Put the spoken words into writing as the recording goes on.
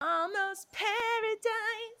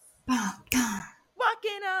Bum, bum,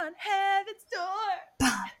 Walking on heaven's door.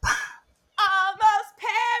 bum, bum, Almost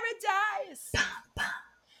paradise. bum, bum.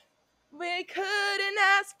 We couldn't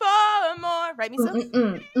ask for more. Right,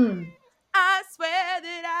 Misa? I swear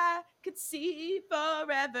that I could see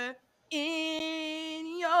forever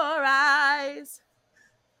in your eyes.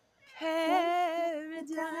 Paradise.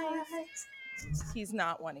 He's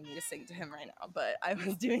not wanting me to sing to him right now, but I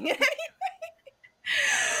was doing it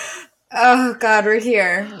Oh God, we're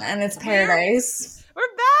here, and it's paradise. We're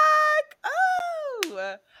back.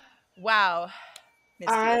 Oh, wow.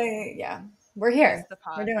 Missed you. We're here. Missed the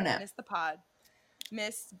pod. We're doing it. Missed the pod.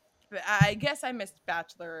 Missed. I guess I missed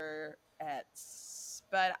Bachelorettes,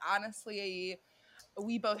 but honestly,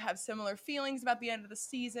 we both have similar feelings about the end of the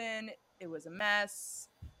season. It was a mess.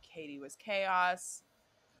 Katie was chaos.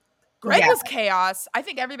 Greg was chaos. I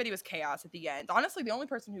think everybody was chaos at the end. Honestly, the only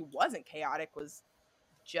person who wasn't chaotic was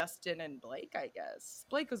Justin and Blake, I guess.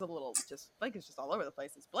 Blake is just all over the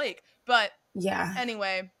place. It's Blake. But yeah.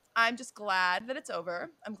 Anyway, I'm just glad that it's over.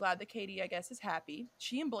 I'm glad that Katie, I guess, is happy.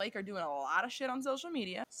 She and Blake are doing a lot of shit on social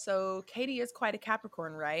media. So Katie is quite a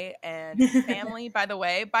Capricorn, right? And family, by the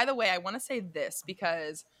way, I want to say this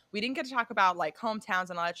because we didn't get to talk about like hometowns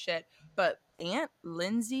and all that shit. But Aunt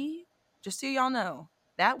Lindsay, just so y'all know,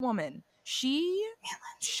 that woman, she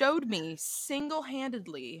showed me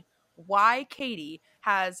single-handedly why Katie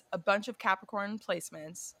has a bunch of Capricorn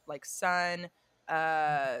placements like Sun,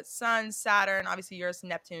 Saturn, obviously Uranus,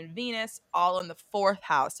 Neptune, Venus, all in the 4th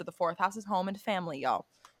house. So the 4th house is home and family, y'all.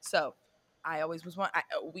 So I always was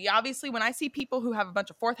we obviously, when I see people who have a bunch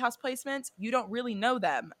of 4th house placements, you don't really know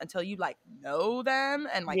them until you like know them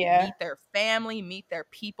and like meet their family, meet their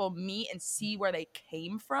people, meet and see where they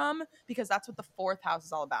came from, because that's what the 4th house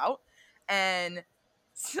is all about. And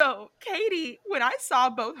so Katie, when I saw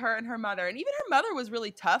both her and her mother, and even her mother was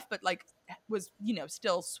really tough, but like was,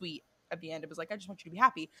 still sweet at the end. It was like, I just want you to be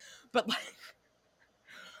happy. But like,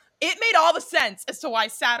 it made all the sense as to why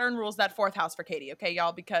Saturn rules that 4th house for Katie, okay,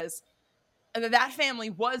 y'all? Because that family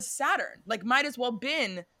was Saturn. Like, might as well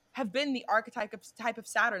have been the archetype of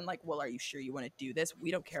Saturn. Like, well, are you sure you want to do this?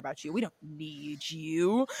 We don't care about you. We don't need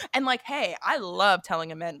you. And like, hey, I love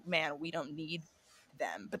telling a man, we don't need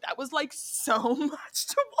them. But that was like so much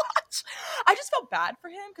to watch. I just felt bad for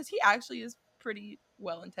him because he actually is pretty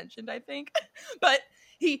well intentioned, I think. But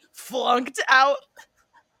he flunked out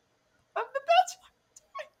of the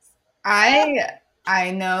Bachelor.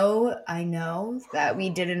 I know that we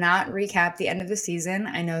did not recap the end of the season.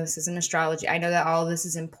 I know this is an astrology. I know that all of this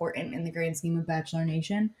is important in the grand scheme of Bachelor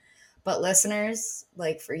Nation. But listeners,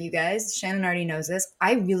 like for you guys, Shannon already knows this.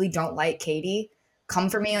 I really don't like Katie. Come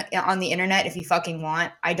for me on the internet if you fucking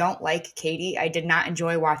want. I don't like Katie. I did not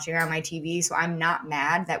enjoy watching her on my TV, so I'm not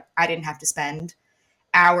mad that I didn't have to spend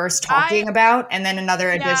hours talking about and then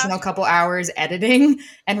another additional couple hours editing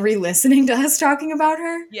and re-listening to us talking about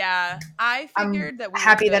her. Yeah, I figured that we were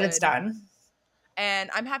happy that it's done. And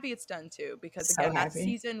I'm happy it's done too, because again, that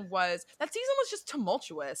season was just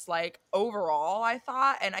tumultuous, like overall, I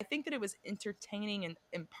thought. And I think that it was entertaining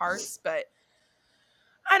in parts, but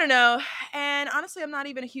I don't know. And honestly, I'm not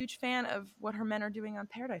even a huge fan of what her men are doing on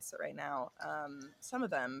Paradise right now. Some of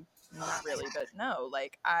them, not really, but no,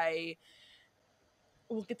 like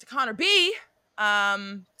we'll get to Connor B.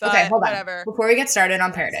 But okay, hold whatever. on. Before we get started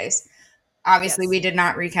on Paradise, obviously we did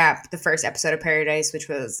not recap the first episode of Paradise, which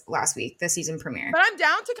was last week, the season premiere. But I'm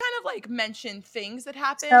down to kind of like mention things that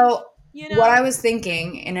happened. So what I was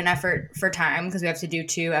thinking, in an effort for time, because we have to do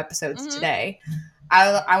 2 episodes today,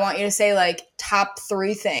 I want you to say like top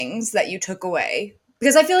 3 things that you took away.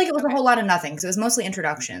 Because I feel like it was a whole lot of nothing, because it was mostly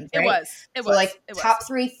introductions, right? It was. Like top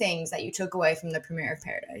 3 things that you took away from the premiere of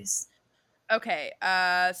Paradise. Okay,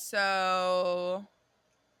 so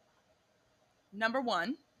number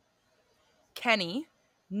 1, Kenny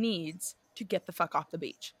needs to get the fuck off the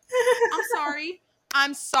beach.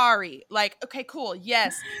 I'm sorry. Like, okay, cool.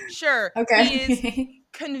 Yes, sure. Okay. He is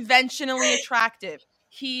conventionally attractive.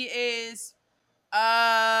 He is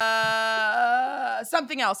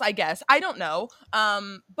something else, I guess. I don't know.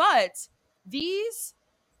 But these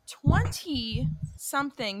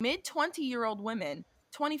 20-something, mid-20-year-old women,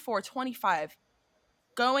 24, 25,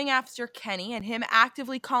 going after Kenny and him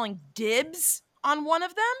actively calling dibs on one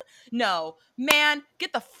of them? No. Man,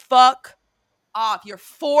 get the fuck off. You're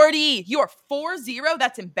 40. You're 40.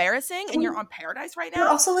 That's embarrassing. And you're on Paradise right now.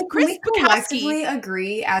 But also, like, can we collectively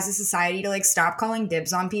agree as a society to like stop calling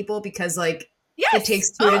dibs on people, because like it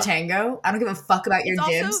takes 2 to tango? I don't give a fuck about your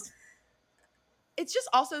dibs. it's just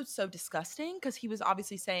also so disgusting because he was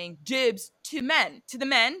obviously saying dibs to the men, telling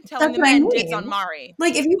That's the what I men dibs mean. on Mari.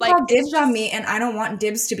 Like, if you Like, call it's dibs on just, me and I don't want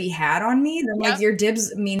dibs to be had on me, then like yep. your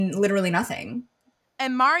dibs mean literally nothing.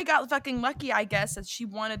 And Mari got fucking lucky, I guess, that she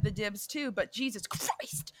wanted the dibs too. But Jesus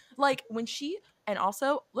Christ, like when she, and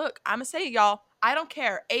also look, I'm gonna say it, y'all. I don't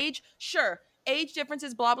care. Age, sure. Age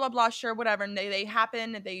differences, blah blah blah, sure, whatever. And they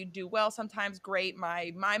happen. And they do well sometimes. Great.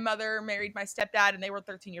 My mother married my stepdad, and they were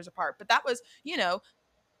 13 years apart. But that was,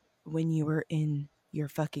 when you were in your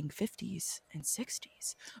fucking 50s and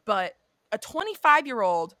 60s. But a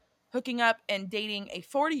 25-year-old hooking up and dating a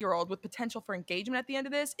 40-year-old with potential for engagement at the end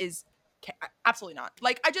of this is absolutely not.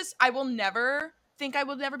 Like, I will never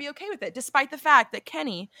be okay with it, despite the fact that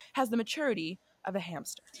Kenny has the maturity of a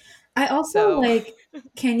hamster. I also So, like,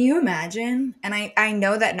 can you imagine? And I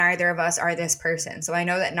know that neither of us are this person, so I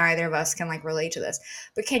know that neither of us can like relate to this.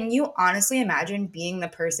 But can you honestly imagine being the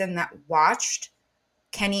person that watched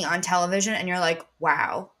Kenny on television and you're like,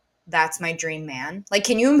 wow, that's my dream man? Like,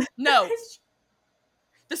 can you? no.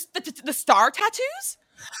 The star tattoos?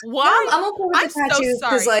 No, Why? I'm okay with I'm the so tattoos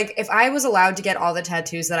because, sorry. like, if I was allowed to get all the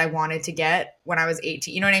tattoos that I wanted to get when I was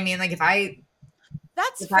 18, you know what I mean? Like,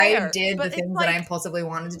 That's if I fair. did the But it's things that I like impulsively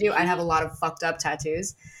wanted to do, I'd have a lot of fucked up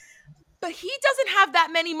tattoos. but he doesn't have that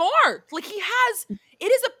many more. Like it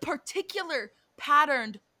is a particular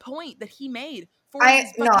patterned point that he made for his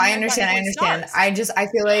No, fucking I American understand. I Boy understand. stars. I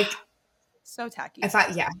feel like So tacky. if I,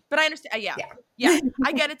 yeah, But I understand. Yeah. yeah. Yeah.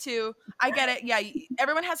 I get it too. I get it. Yeah.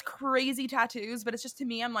 Everyone has crazy tattoos, but it's just to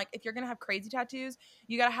me, I'm like, if you're going to have crazy tattoos,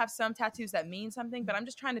 you got to have some tattoos that mean something. But I'm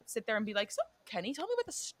just trying to sit there and be like, so Kenny, tell me what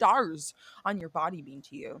the stars on your body mean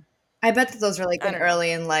to you. I bet that those are like I in don't know. early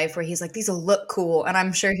in life where he's like, these will look cool. And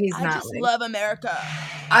I'm sure he's I not just like, love America.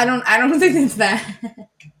 I don't think it's that.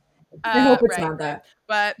 I hope it's not Right. that.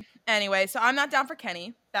 But anyway, so I'm not down for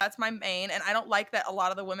Kenny. That's my main, and I don't like that a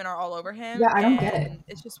lot of the women are all over him, Yeah, I don't get it. and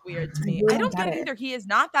it's just weird to I me. really I don't don't get get it it. either. He is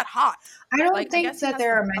not that hot. I don't Like, I think guess he that has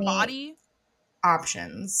there are a many body.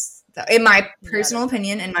 options. In my Yeah, personal that's true.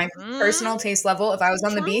 opinion, in my personal taste level, if I was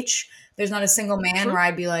on the True. beach, there's not a single man True. where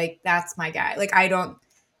I'd be like, that's my guy. Like, I don't,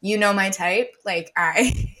 you know, my type. Like,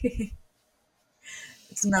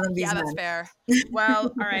 it's none of these Yeah, that's men. fair. Well,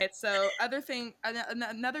 all right. So, another Okay.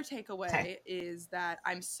 takeaway is that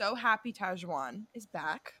I'm so happy Tajuan is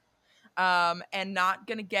back, and not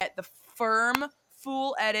gonna get the firm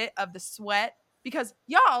full edit of the sweat because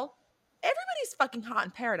y'all, everybody's fucking hot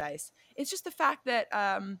in paradise. It's just the fact that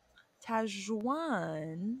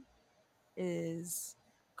Tajuan is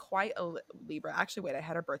quite a Libra. Actually, wait, I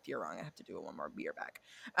had her birth year wrong. I have to do it one more year back.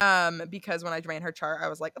 Because when I ran her chart, I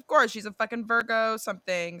was like, of course, she's a fucking Virgo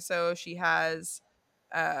something. So she has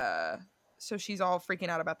so she's all freaking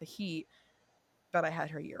out about the heat, but I had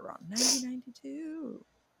her year wrong. 1992.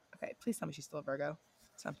 Okay, please tell me she's still a Virgo.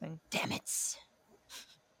 Something. Damn it.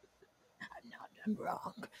 I'm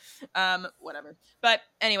wrong. Whatever. But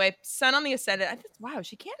anyway, sun on the ascendant. Wow,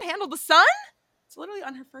 she can't handle the sun? It's literally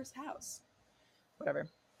on her first house. Whatever.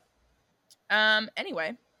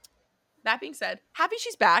 Anyway, that being said, happy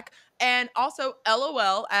she's back. And also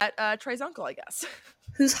LOL at Trey's uncle, I guess.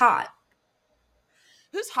 Who's hot?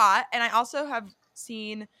 Who's hot. And I also have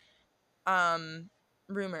seen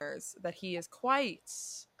rumors that he is quite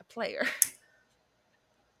a player.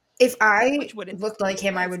 If I Which wouldn't looked like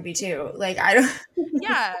him, I surprise would be me. too. Like, I don't.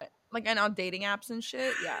 Yeah. Like, and on dating apps and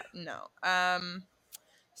shit. Yeah, no.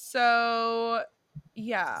 So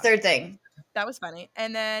yeah. Third thing. That was funny.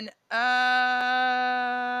 And then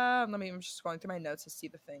I'm just going through my notes to see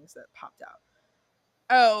the things that popped out.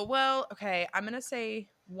 Oh, well, okay. I'm going to say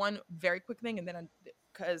one very quick thing and then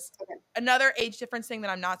because another age difference thing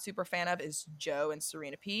that I'm not super fan of is Joe and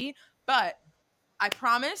Serena P. But I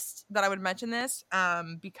promised that I would mention this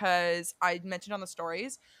because I mentioned on the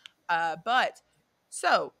stories. But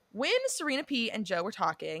so when Serena P and Joe were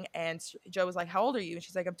talking, and Joe was like, "How old are you?" And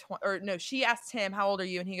she's like, "I'm 20." Or no, she asked him, "How old are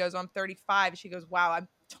you?" And he goes, "I'm 35." And she goes, "Wow, I'm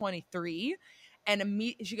 23."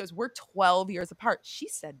 And she goes, "We're 12 years apart." She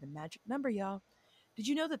said the magic number, y'all. Did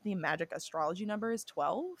you know that the magic astrology number is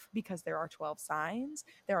 12? Because there are 12 signs,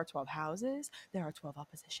 there are 12 houses, there are 12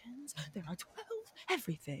 oppositions, there are 12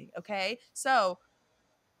 everything. Okay, so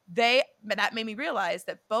that made me realize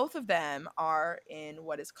that both of them are in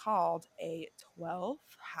what is called a 12th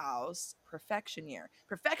house perfection year.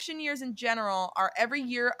 Perfection years in general are every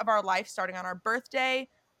year of our life starting on our birthday.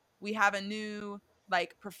 We have a new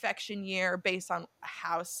like perfection year based on a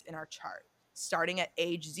house in our chart, starting at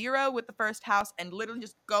age 0 with the first house and literally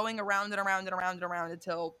just going around and around and around and around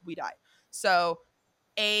until we die. So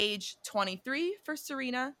age 23 for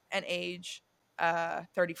Serena and age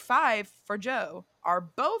 35 for Joe are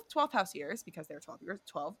both 12th house years because they're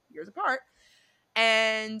 12 years apart.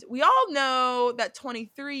 And we all know that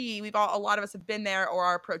 23, a lot of us have been there or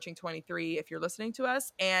are approaching 23 if you're listening to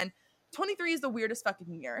us. And 23 is the weirdest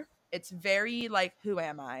fucking year. It's very like, who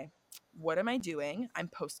am I? What am I doing? I'm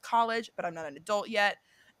post-college, but I'm not an adult yet.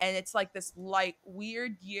 And it's like this like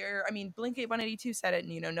weird year. I mean, Blink 182 said it,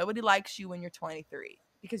 and nobody likes you when you're 23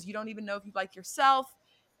 because you don't even know if you like yourself.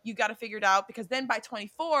 You got to figure it out because then by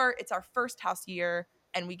 24, it's our first house year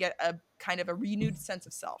and we get a kind of a renewed sense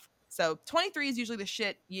of self. So 23 is usually the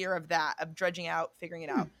shit year of that, of dredging out, figuring it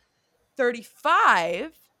out.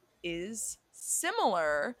 35 is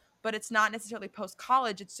similar, but it's not necessarily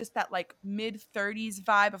post-college. It's just that like mid-30s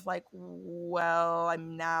vibe of like, well,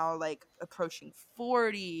 I'm now like approaching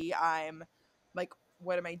 40. I'm like,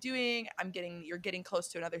 what am I doing? You're getting close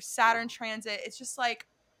to another Saturn transit. It's just like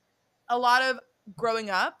a lot of growing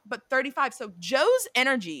up, but 35. So Joe's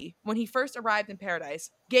energy when he first arrived in Paradise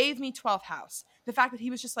gave me 12th house. The fact that he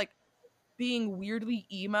was just like being weirdly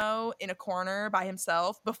emo in a corner by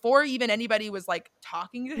himself before even anybody was like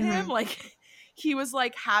talking to him. Like he was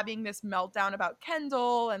like having this meltdown about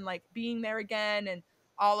Kendall and like being there again and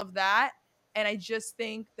all of that. And I just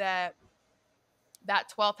think that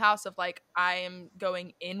 12th house of like, I am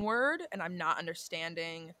going inward and I'm not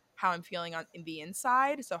understanding how I'm feeling in the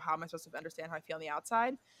inside. So how am I supposed to understand how I feel on the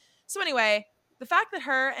outside? So anyway, the fact that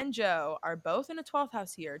her and Joe are both in a 12th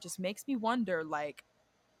house here just makes me wonder like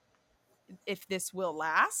if this will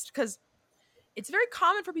last, because it's very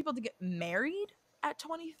common for people to get married at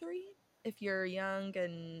 23 if you're young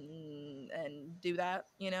and do that,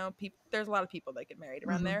 there's a lot of people that get married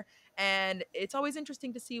around there, and it's always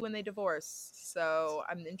interesting to see when they divorce. So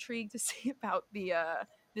I'm intrigued to see about the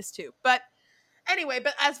this too. But anyway,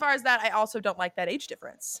 but as far as that, I also don't like that age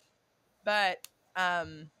difference. But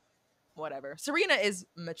whatever. Serena is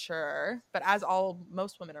mature, but as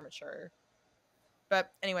most women are mature.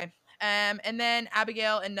 But anyway, and then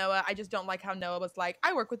Abigail and Noah, I just don't like how Noah was like,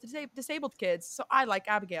 I work with disabled kids, so I like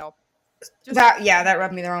Abigail. That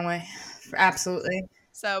rubbed me the wrong way. Absolutely.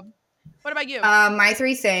 So, what about you? My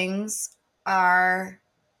three things are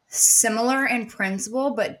similar in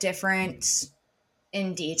principle, but different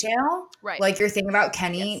in detail. Right. Like your thing about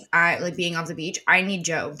Kenny, like being off the beach. I need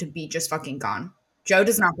Joe to be just fucking gone. Joe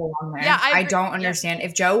does not belong there. Yeah, I don't understand.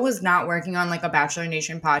 If Joe was not working on like a Bachelor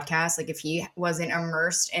Nation podcast, like if he wasn't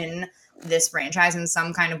immersed in this franchise in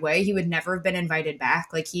some kind of way, he would never have been invited back.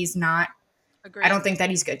 Like he's not. Agreed. I don't think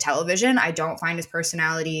that he's good television. I don't find his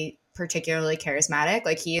personality particularly charismatic.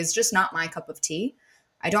 Like he is just not my cup of tea.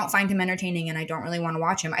 I don't find him entertaining and I don't really want to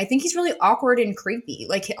watch him. I think he's really awkward and creepy.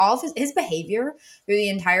 Like all of his behavior through the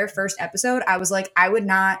entire first episode, I was like, I would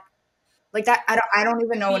not like that. I don't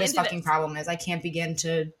even know what his fucking problem is. I can't begin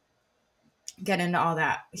to get into all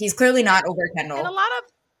that. He's clearly not over Kendall. And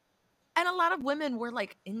a lot of women were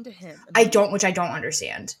like into him. Which I don't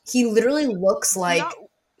understand. He literally looks like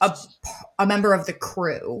a member of the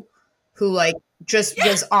crew who like just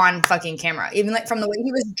was on fucking camera. Even like from the way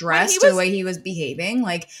he was dressed to the way he was behaving,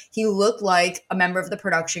 like he looked like a member of the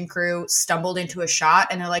production crew stumbled into a shot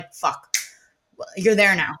and they're like, fuck, you're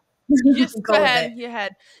there now. Just go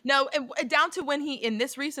ahead. No, down to when he, in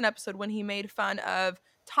this recent episode, when he made fun of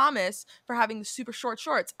Thomas for having the super short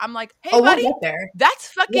shorts. I'm like, hey, buddy, we'll get there. That's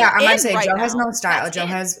fucking yeah. I'm gonna say right Joe now. has no style. That's Joe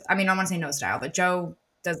has. I mean, I want to say no style, but Joe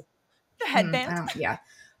does the headband. Yeah.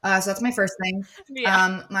 So that's my first thing.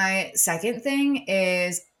 Yeah. My second thing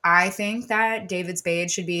is I think that David Spade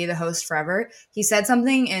should be the host forever. He said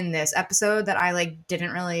something in this episode that I like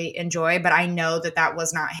didn't really enjoy, but I know that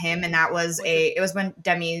was not him, and that was it was when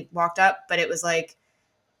Demi walked up, but it was like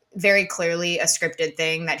very clearly a scripted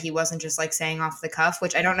thing that he wasn't just like saying off the cuff,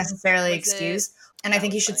 which I don't necessarily excuse. And I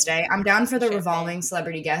think he should stay. I'm down for the revolving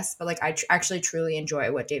celebrity guests, but like I actually truly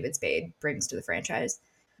enjoy what David Spade brings to the franchise.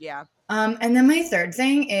 Yeah. And then my third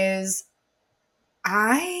thing is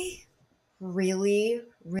I really,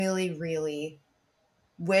 really, really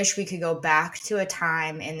wish we could go back to a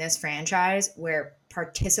time in this franchise where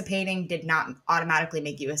participating did not automatically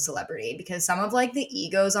make you a celebrity, because some of like the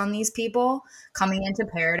egos on these people coming into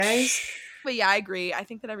Paradise. But yeah, I agree. I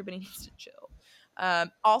think that everybody needs to chill.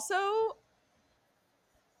 Also,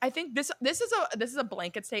 I think this is a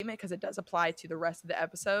blanket statement because it does apply to the rest of the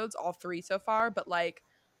episodes, all three so far. But like,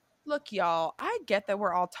 look, y'all, I get that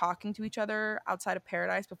we're all talking to each other outside of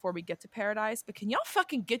Paradise before we get to Paradise, but can y'all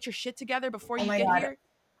fucking get your shit together before you get here?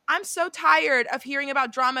 I'm so tired of hearing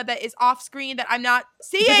about drama that is off screen that I'm not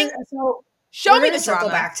seeing. Show me the drama. Circle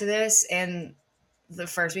back to this in the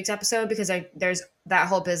first week's episode because there's that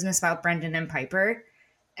whole business about Brendan and Piper,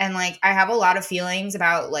 and like I have a lot of feelings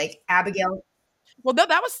about like Abigail. Well, no,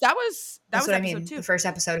 that was That's what I episode mean. 2. The first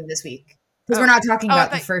episode of this week. Because Oh. we're not talking Oh, I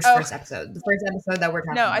about the thought- first episode. The first episode that we're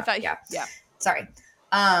talking No, about. I thought. Yeah. Yeah. Sorry.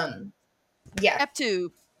 Yeah. Ep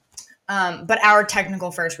 2. But our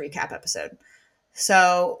technical first recap episode.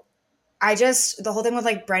 So the whole thing with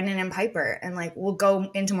like Brendan and Piper, and like we'll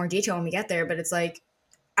go into more detail when we get there, but it's like,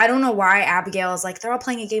 I don't know why Abigail is like, they're all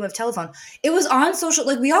playing a game of telephone. It was on social,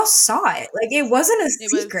 like we all saw it. Like it wasn't a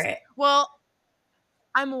secret. Well,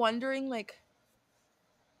 I'm wondering, like,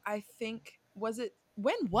 I think,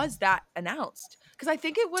 when was that announced? Because I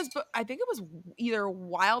think it was either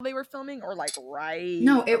while they were filming or like right.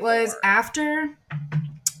 No, it was after,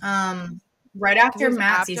 right after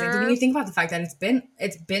Matt season. Because when you think about the fact that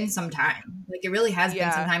it's been some time, like it really has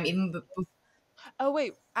been some time. Even oh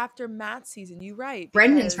wait, after Matt's season, you're right.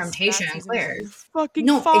 Brendan's from Tayshia and Claire's. Fucking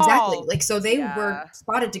no, fall. Exactly. Like so, they were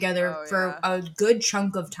spotted together for a good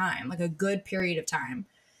chunk of time, like a good period of time.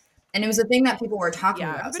 And it was a thing that people were talking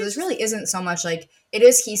about. So this really isn't so much like, it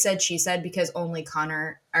is he said, she said, because only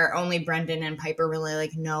Brendan and Piper really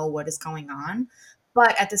like know what is going on.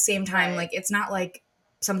 But at the same time, like, it's not like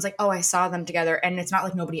someone's like, oh, I saw them together. And it's not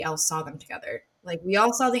like nobody else saw them together. Like we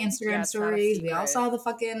all saw the Instagram stories. We all saw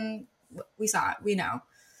we saw it. We know.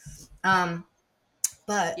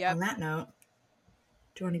 But on that note,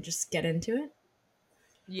 do you want to just get into it?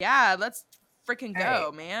 Yeah, let's freaking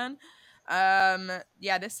go, man.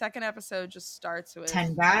 This second episode just starts with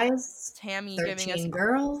 10 guys, Tammy 13 giving us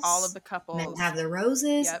girls, all of the couples. Men have the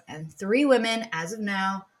roses, and 3 women, as of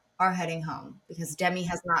now, are heading home because Demi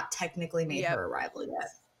has not technically made her arrival yet.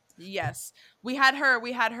 Yes. We had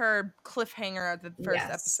her cliffhanger at the first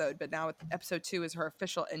episode, but now episode 2 is her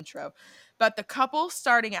official intro. But the couple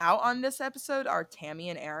starting out on this episode are Tammy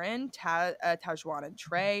and Aaron, Tajwan and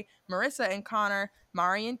Trey, Marissa and Connor,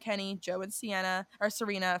 Mari and Kenny, Joe and Serena,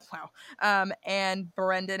 and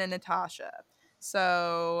Brendan and Natasha.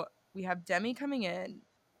 So we have Demi coming in,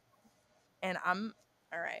 and I'm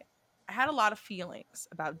all right. I had a lot of feelings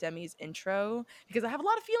about Demi's intro because I have a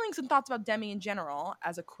lot of feelings and thoughts about Demi in general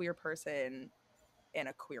as a queer person and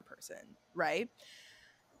a queer person, right?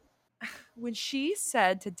 When she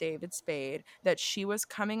said to David Spade that she was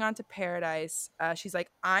coming onto Paradise, she's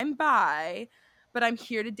like, I'm bi, but I'm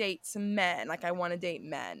here to date some men. Like, I want to date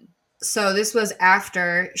men. So this was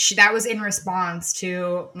after that was in response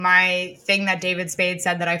to my thing that David Spade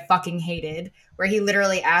said that I fucking hated, where he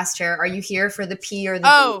literally asked her, are you here for the P or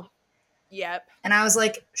the B? Yep. And I was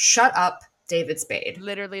like, shut up, David Spade.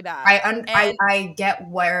 Literally that. I get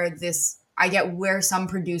where some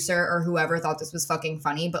producer or whoever thought this was fucking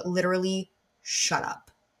funny, but literally shut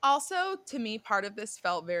up. Also, to me, part of this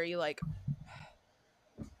felt very like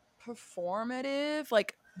performative.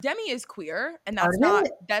 Like Demi is queer, and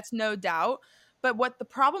that's no doubt. But what the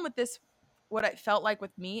problem with this, what it felt like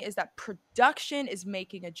with me, is that production is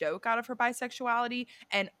making a joke out of her bisexuality,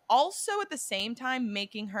 and also at the same time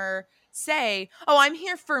making her say, oh, I'm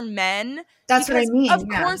here for men. That's what I mean. Of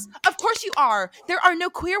course you are. There are no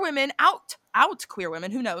queer women out queer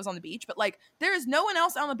women, who knows, on the beach, but like there is no one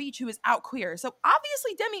else on the beach who is out queer. So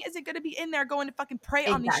obviously Demi isn't going to be in there going to fucking prey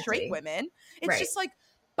on these straight women. It's just like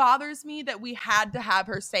bothers me that we had to have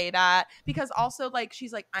her say that, because also like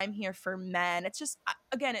she's like, I'm here for men. It's just,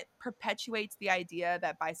 again, it perpetuates the idea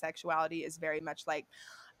that bisexuality is very much like,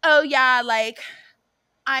 oh yeah, like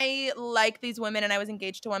I like these women and I was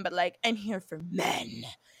engaged to one, but like I'm here for men.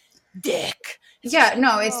 Dick. It's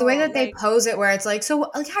the way that they pose it, where it's like, so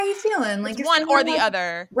like, how you feeling? Like one or the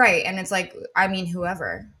other, right? And it's like, I mean,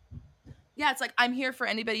 whoever. Yeah, it's like I'm here for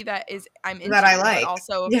anybody that I'm into, that I like. But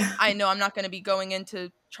also, I know I'm not going to be going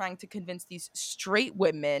into trying to convince these straight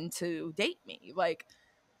women to date me. Like,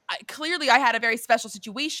 clearly, I had a very special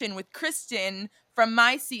situation with Kristen from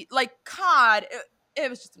my seat. Like, God. It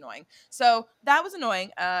was just annoying. So that was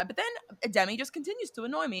annoying. But then Demi just continues to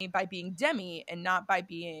annoy me by being Demi and not by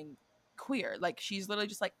being queer. Like, she's literally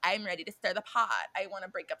just like, I'm ready to stir the pot. I want to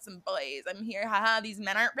break up some boys. I'm here. Haha, these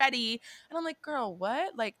men aren't ready. And I'm like, girl,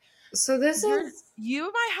 what? Like, so you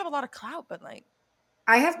might have a lot of clout, but like,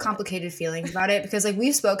 I have complicated feelings about it, because like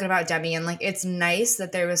we've spoken about Demi, and like it's nice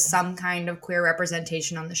that there was some kind of queer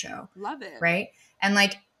representation on the show. Love it. Right? And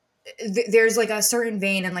like there's like a certain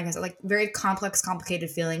vein, and like I said, like very complex, complicated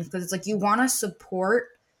feelings, because it's like you want to support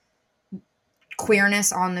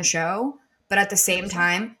queerness on the show, but at the same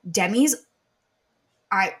time,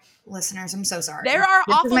 listeners, I'm so sorry. This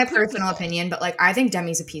is my personal opinion, but like I think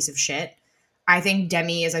Demi's a piece of shit. I think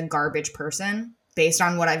Demi is a garbage person based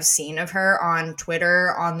on what I've seen of her on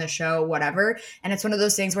Twitter, on the show, whatever. And it's one of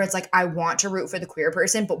those things where it's like, I want to root for the queer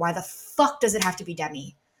person, but why the fuck does it have to be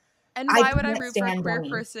Demi? And I why would I can't root for a stand queer Demi.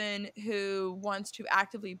 person who wants to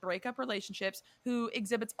actively break up relationships, who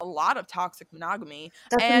exhibits a lot of toxic monogamy,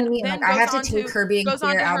 That's what I and mean. Like, then I have to take her being goes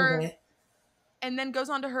on queer to out of her it. and then goes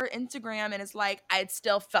onto her Instagram and is like, I'd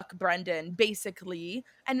still fuck Brendan, basically.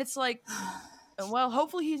 And it's like, well,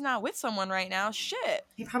 hopefully he's not with someone right now. Shit.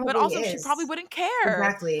 He But probably also she probably is. wouldn't care.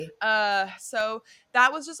 Exactly. So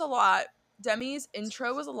that was just a lot. Demi's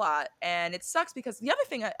intro was a lot. And it sucks because the other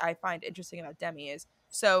thing I find interesting about Demi is,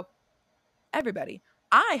 so everybody,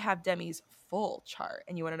 I have Demi's full chart.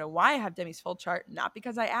 And you want to know why I have Demi's full chart? Not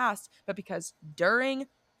because I asked, but because during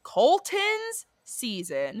Colton's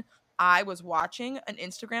season, I was watching an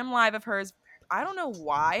Instagram live of hers. I don't know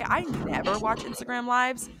why. I never watch Instagram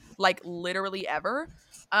lives, like literally ever.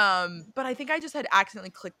 But I think I just had accidentally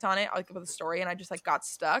clicked on it, like with a story, and I just like got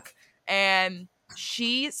stuck. And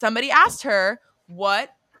somebody asked her what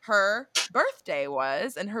her birthday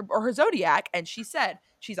was and her zodiac, and she said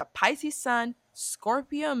she's a Pisces sun,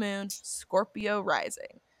 Scorpio moon, Scorpio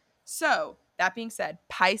rising. So that being said,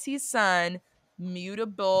 Pisces sun,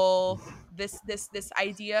 mutable, this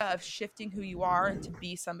idea of shifting who you are and to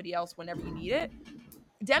be somebody else whenever you need it.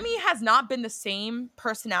 Demi has not been the same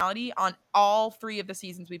personality on all three of the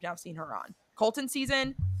seasons we've now seen her on. Colton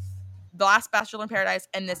season, the last Bachelor in Paradise,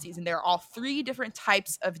 and this season. They're all three different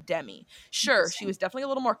types of Demi. Sure, she was definitely a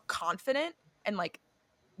little more confident and like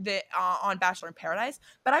the on Bachelor in Paradise,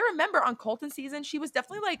 but I remember on Colton season she was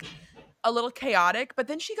definitely like a little chaotic, but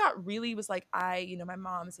then she got really was like, my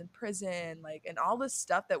mom's in prison, like, and all this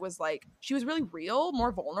stuff that was like, she was really real,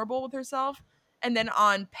 more vulnerable with herself. And then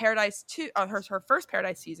on Paradise 2, on her first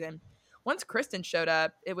Paradise season, once Kristen showed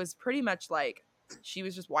up, it was pretty much like she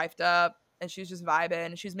was just wifed up and she was just vibing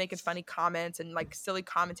and she was making funny comments and like silly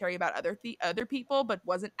commentary about other people, but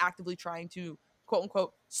wasn't actively trying to quote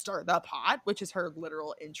unquote stir the pot, which is her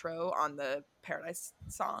literal intro on the Paradise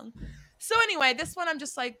song. So anyway, this one I'm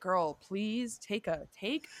just like, girl, please take a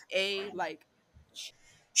like.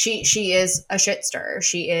 She is a shit stirrer.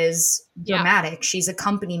 She is Yeah, dramatic. She's a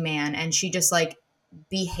company man, and she just like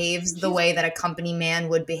behaves the she's way that a company man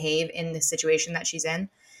would behave in the situation that she's in,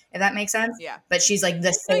 if that makes sense. yeah. But she's like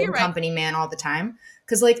the No, you're same right. company man all the time.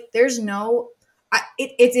 Because like, there's no,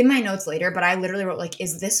 it's in my notes later, but I literally wrote like,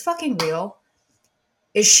 is this fucking real?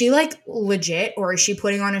 Is she like legit, or is she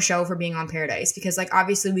putting on a show for being on Paradise? Because like,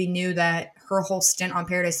 obviously we knew that her whole stint on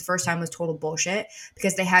Paradise the first time was total bullshit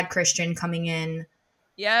because they had Christian coming in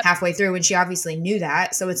Yep. halfway through, and she obviously knew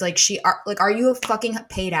that. So it's like, are you a fucking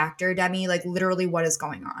paid actor, Demi? Like, literally, what is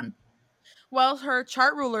going on? Well, her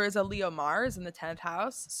chart ruler is a Leo Mars in the 10th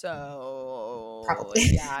house. So, Probably.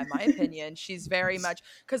 yeah, in my opinion, she's very much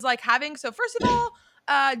because, like, first of all,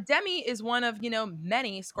 Demi is one of,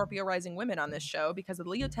 many Scorpio rising women on this show because the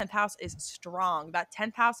Leo 10th house is strong. That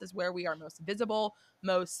 10th house is where we are most visible,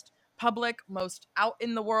 most public, most out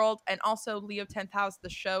in the world. And also, Leo 10th house, the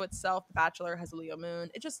show itself, The Bachelor, has a Leo moon.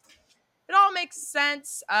 It all makes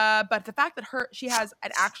sense. But the fact that she has an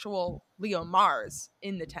actual Leo Mars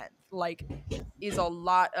in the 10th, like, is a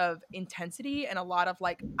lot of intensity and a lot of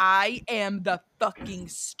like, I am the fucking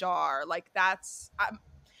star. Like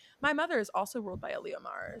my mother is also ruled by a Leo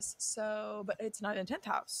Mars, so but it's not in 10th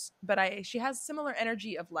house. But she has similar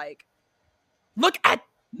energy of like, look at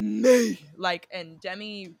me, like, and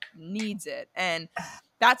Demi needs it, and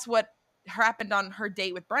that's what happened on her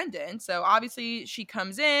date with Brendan. So obviously she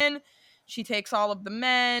comes in, she takes all of the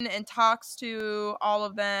men and talks to all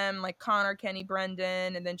of them, like Connor, Kenny,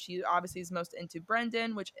 Brendan, and then she obviously is most into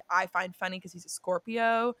Brendan, which I find funny because he's a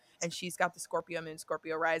Scorpio and she's got the Scorpio moon,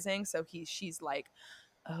 Scorpio rising. So she's like,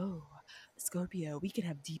 oh, Scorpio, we can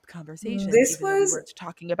have deep conversations This even though we was weren't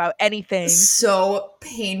talking about anything. so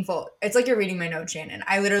painful. It's like you're reading my note, Shannon.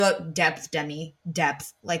 I literally wrote depth, Demi,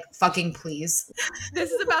 depth. Like, fucking please.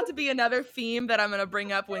 This is about to be another theme that I'm going to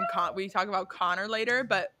bring up when we talk about Connor later,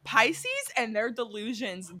 but Pisces and their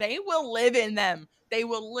delusions, they will live in them. They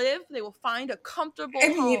will find a comfortable I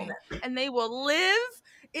mean, home and they will live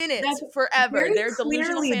in it that's forever. very Their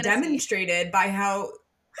delusional clearly fantasy. demonstrated by how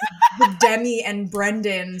the Demi and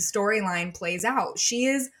Brendan storyline plays out. She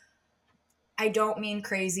is, I don't mean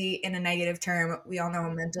crazy in a negative term. We all know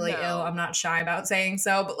I'm mentally ill. I'm not shy about saying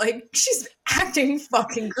so, but like, she's acting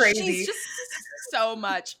fucking crazy. She's just so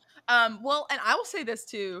much. Well, and I will say this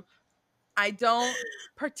too. I don't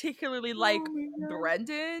particularly like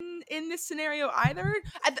Brendan in this scenario either.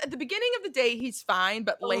 At the beginning of the day, he's fine,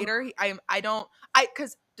 but later,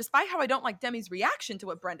 because despite how I don't like Demi's reaction to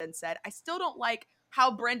what Brendan said, I still don't like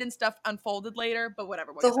how Brendan stuff unfolded later. But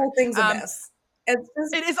whatever. The whole thing's a mess. It's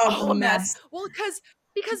just it is all a mess. Well, because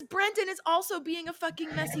Because Brendan is also being a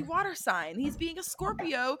fucking messy water sign. He's being a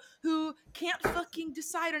Scorpio who can't fucking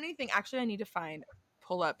decide on anything. Actually, I need to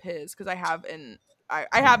pull up his because I have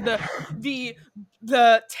the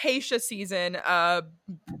Tasha season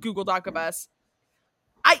Google Doc of us.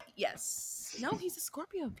 No, he's a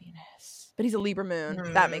Scorpio Venus, but he's a Libra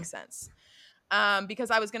moon. That makes sense.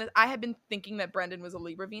 Because I had been thinking that Brendan was a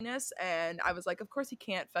Libra Venus, and I was like, of course he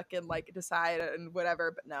can't fucking like decide and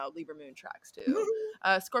whatever, but no, Libra moon tracks too.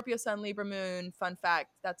 Scorpio Sun, Libra moon. Fun fact: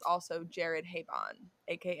 that's also Jared Habon,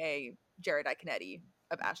 aka Jared Iconetti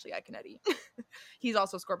of Ashley Iconetti. He's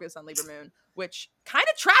also Scorpio Sun, Libra moon, which kind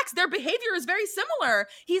of tracks. Their behavior is very similar.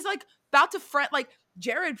 He's like about to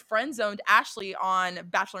Jared friend zoned Ashley on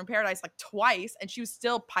Bachelor in Paradise like twice, and she was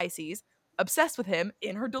still Pisces, obsessed with him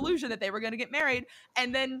in her delusion that they were going to get married,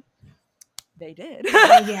 and then they did.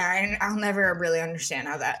 Yeah, and I'll never really understand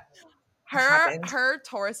how that happened. Her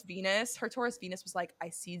Taurus Venus was like, I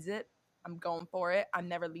seize it, I'm going for it, I'm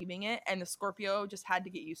never leaving it, and the Scorpio just had to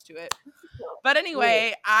get used to it. But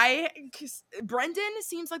anyway, Brendan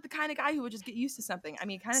seems like the kind of guy who would just get used to something. I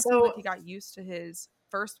mean, it kind of seemed like he got used to his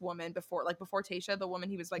first woman before Tasha, the woman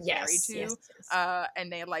he was like married to, yes.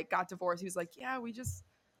 And they like got divorced. He was like, yeah, we just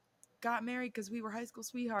got married because we were high school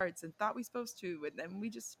sweethearts and thought we supposed to, and then we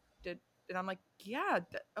just did. And I'm like, yeah,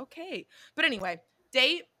 okay. But anyway,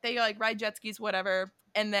 date, they like ride jet skis, whatever.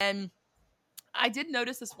 And then I did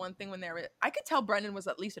notice this one thing when I could tell Brendan was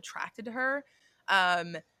at least attracted to her,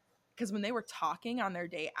 because when they were talking on their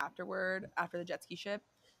date after the jet ski ship,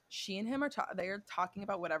 she and him they're talking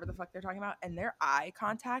about whatever the fuck they're talking about, and their eye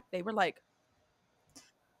contact, they were like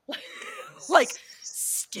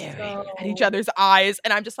staring at each other's eyes,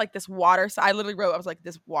 and I'm just like, this water sign. I literally wrote, I was like,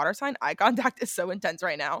 this water sign eye contact is so intense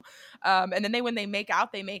right now. And then when they make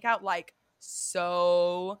out like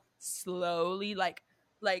so slowly, like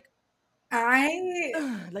what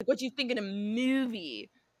you think in a movie.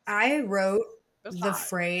 I wrote the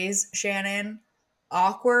phrase, Shannon,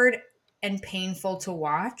 awkward and painful to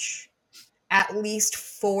watch, at least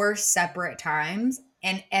 4 separate times.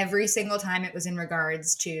 And every single time it was in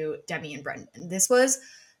regards to Demi and Brendan. This was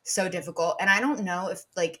so difficult. And I don't know if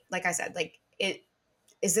like I said, like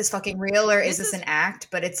is this fucking real or is this an act?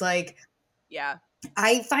 But it's like, yeah,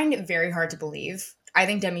 I find it very hard to believe. I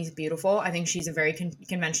think Demi's beautiful. I think she's a very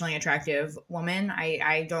conventionally attractive woman.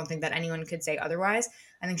 I don't think that anyone could say otherwise.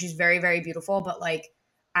 I think she's very, very beautiful. But like,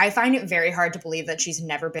 I find it very hard to believe that she's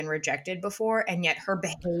never been rejected before. And yet her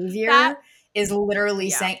behavior is literally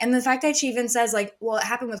saying, and the fact that she even says like, well, it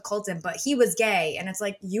happened with Colton, but he was gay. And it's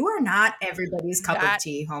like, you are not everybody's cup of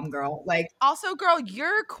tea, homegirl. Like, also, girl,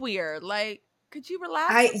 you're queer. Like, could you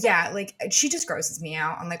relax? Like she just grosses me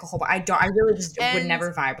out on like a whole, I really just would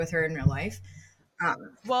never vibe with her in real life.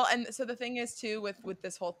 Well, and so the thing is too with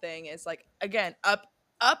this whole thing is like, again, up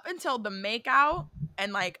until the makeout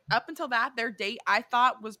and like up until that, their date I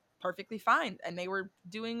thought was perfectly fine and they were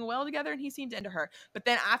doing well together and he seemed into her. But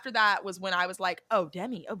then after that was when I was like, oh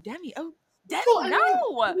Demi, no,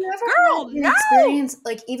 girl, no. Experience,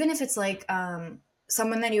 like even if it's like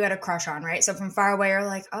someone that you had a crush on, right? So from far away, you're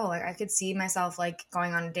like, oh, like I could see myself like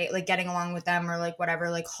going on a date, like getting along with them, or like whatever,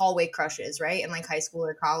 like hallway crushes, right? In like high school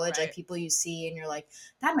or college, like people you see and you're like,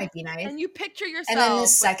 that might be nice. And you picture yourself. And then the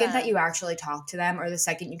second that you actually talk to them, or the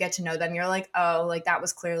second you get to know them, you're like, oh, like that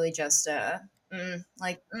was clearly just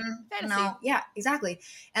no, yeah, exactly.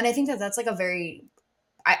 And I think that that's like a very,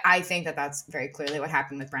 I think that that's very clearly what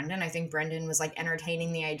happened with Brendan. I think Brendan was like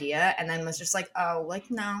entertaining the idea and then was just like, oh, like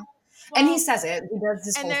no. Well, and he says it. He does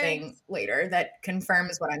this whole thing later that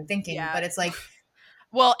confirms what I'm thinking. Yeah. But it's like,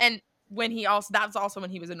 well, and when that's also when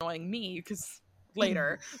he was annoying me because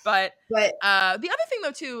later. But the other thing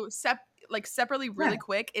though too, separately, really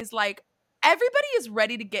quick, is like everybody is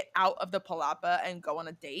ready to get out of the palapa and go on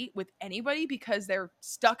a date with anybody because they're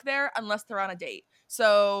stuck there unless they're on a date.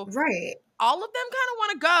 So all of them kind of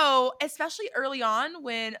want to go, especially early on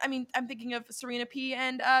when, I mean, I'm thinking of Serena P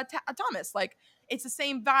and Thomas. Like, it's the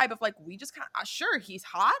same vibe of like, we just kind of, sure, he's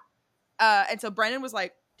hot. And so Brendan was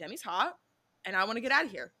like, Demi's hot and I want to get out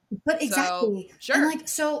of here. But exactly. So, sure. And like,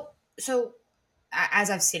 so as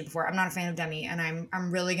I've stated before, I'm not a fan of Demi, and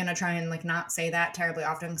I'm really gonna try and like not say that terribly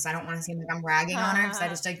often because I don't want to seem like I'm ragging on her because I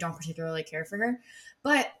just like don't particularly care for her.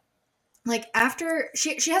 But like after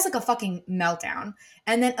she has like a fucking meltdown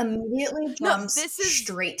and then immediately jumps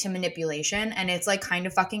straight to manipulation, and it's like kind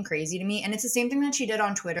of fucking crazy to me. And it's the same thing that she did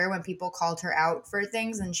on Twitter when people called her out for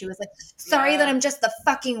things, and she was like, "Sorry that I'm just the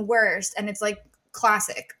fucking worst," and it's like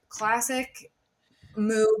classic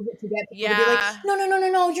move to get people to be like,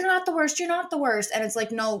 no, you're not the worst, and it's like,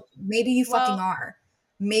 no, maybe you fucking are,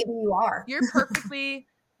 maybe you are. You're perfectly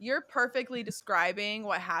You're perfectly describing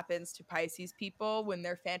what happens to Pisces people when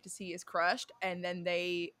their fantasy is crushed, and then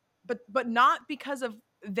but not because of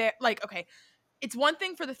their, like, okay, it's one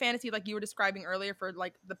thing for the fantasy, like you were describing earlier, for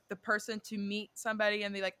like the person to meet somebody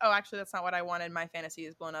and be like, oh, actually that's not what I wanted, my fantasy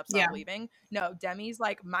is blown up, so I'm leaving. No, Demi's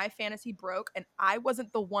like, my fantasy broke and I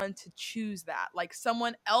wasn't the one to choose that, like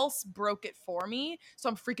someone else broke it for me, so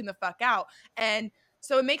I'm freaking the fuck out. And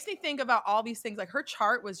so it makes me think about all these things, like her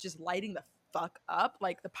chart was just lighting the fuck up,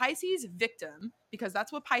 like the Pisces victim, because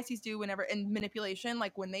that's what Pisces do whenever in manipulation,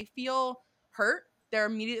 like when they feel hurt, their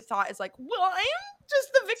immediate thought is like, well, I am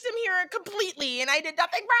just the victim here completely and I did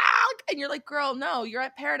nothing wrong. And you're like, girl, no, you're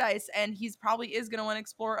at paradise, and he's probably is going to want to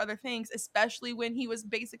explore other things, especially when he was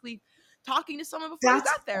basically talking to someone before you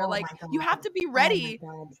got there. Like, you have to be ready.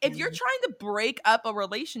 If you're trying to break up a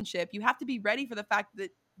relationship, you have to be ready for the fact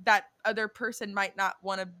that that other person might not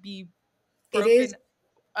want to be broken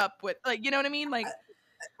up with, like, you know what I mean? Like,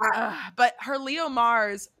 but her Leo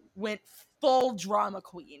Mars went full drama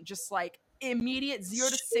queen, just like immediate 0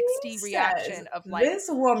 to 60 reaction of like, this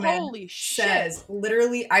woman holy says, shit.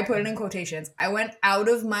 literally, I put it in quotations, I went out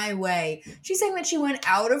of my way. She's saying that she went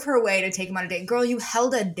out of her way to take him on a date. Girl, you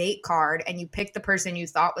held a date card and you picked the person you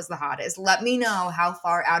thought was the hottest. Let me know how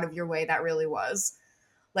far out of your way that really was.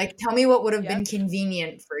 Like, tell me what would have been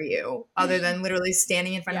convenient for you other than literally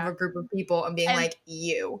standing in front of a group of people and being like,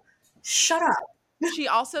 you shut up. She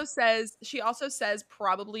also says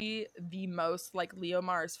probably the most like Leo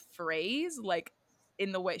Mars phrase, like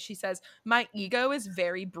in the way she says, my ego is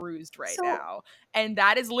very bruised right now. And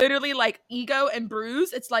that is literally like ego and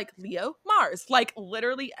bruise. It's like Leo Mars, like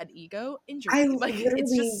literally an ego injury. Like,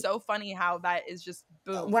 it's just so funny how that is just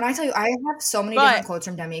boom. When I tell you, I have so many different quotes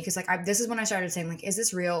from Demi, because like this is when I started saying, like, is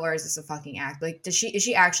this real or is this a fucking act? Like, is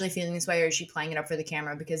she actually feeling this way, or is she playing it up for the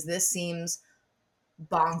camera? Because this seems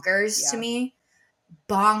bonkers to me.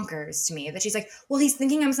 Bonkers to me that she's like, well, he's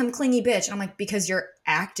thinking I'm some clingy bitch, and I'm like, because you're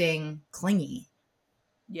acting clingy.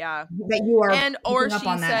 Yeah, that you are and or picking up she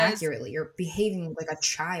on that says, accurately. You're behaving like a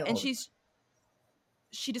child. And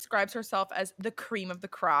she describes herself as the cream of the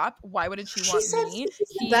crop. Why wouldn't she want me? She's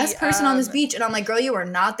the best person on this beach, and I'm like, girl, you were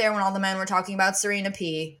not there when all the men were talking about Serena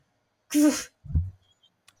P.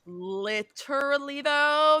 Literally,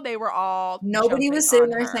 though, they were all nobody was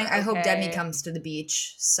sitting there saying, I hope Demi comes to the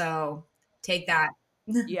beach. So take that.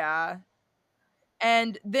 Yeah.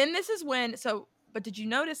 And then this is when, but did you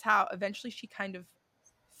notice how eventually she kind of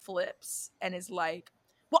flips and is like,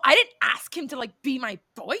 well, I didn't ask him to like be my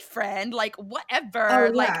boyfriend, like whatever. Oh,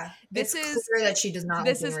 yeah. Like, this it's is clear that she does not.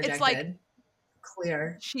 This is rejected. It's like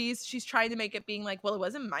clear. She's trying to make it being like, well, it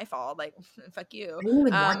wasn't my fault, like fuck you.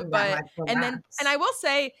 But and I will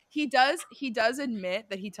say he does admit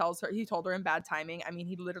that he told her in bad timing. I mean,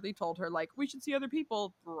 he literally told her like, we should see other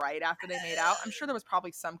people right after they made out. I'm sure there was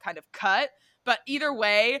probably some kind of cut, but either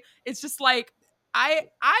way, it's just like, I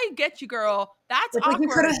get you, girl. That's like, awkward. You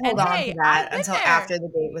could have held on to that until after the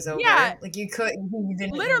date was over. Yeah, like you could. You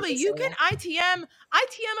didn't literally, you can ITM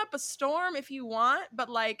up a storm if you want, but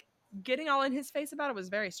like, getting all in his face about it was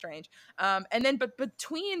very strange. And then, but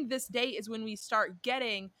between this date is when we start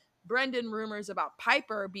getting Brendan rumors about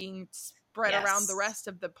Piper being spread around the rest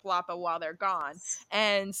of the Palapa while they're gone.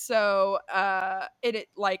 And so it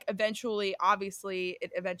like eventually, obviously,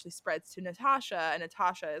 it eventually spreads to Natasha, and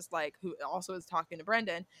Natasha is like, who also is talking to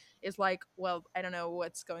Brendan, is like, well, I don't know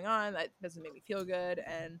what's going on. That doesn't make me feel good,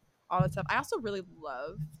 and all that stuff. I also really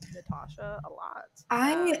love Natasha a lot.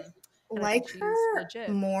 I like her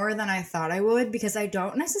more than I thought I would, because I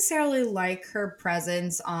don't necessarily like her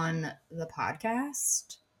presence on the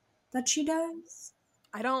podcast that she does.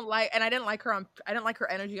 I didn't like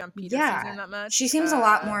her energy on Peter's season that much. She seems a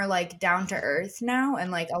lot more like down to earth now,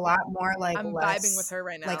 and like a lot more like I'm vibing with her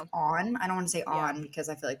right now. Like on. I don't want to say on because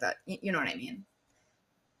I feel like that. You know what I mean?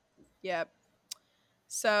 Yep.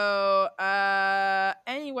 So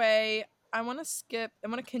anyway, I want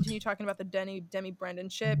to continue talking about the Demi Brendan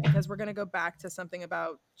shit, because we're going to go back to something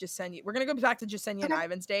about Jessenia. We're going to go back to Jessenia and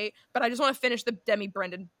Ivan's date, but I just want to finish the Demi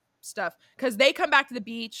Brendan stuff, because they come back to the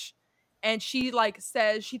beach and she like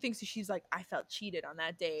says, she thinks she's like, I felt cheated on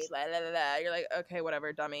that date. Blah, blah, blah, blah. You're like, okay,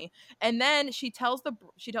 whatever, dummy. And then she tells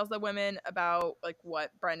the women about like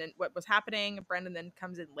what was happening. Brendan then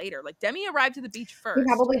comes in later. Like, Demi arrived to the beach first. He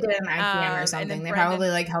probably did an IPM or something. They probably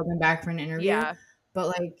like held him back for an interview. Yeah. But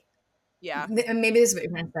like, yeah, maybe this is what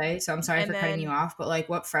you're going to say, so I'm sorry for cutting you off, but like,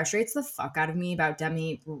 what frustrates the fuck out of me about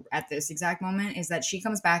Demi at this exact moment is that she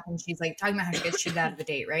comes back and she's like talking about how she gets cheated out of a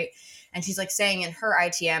date, right? And she's like saying in her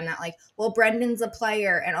ITM that like, well, Brendan's a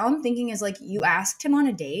player, and all I'm thinking is like, you asked him on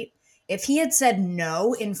a date, If he had said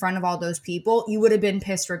no in front of all those people, you would have been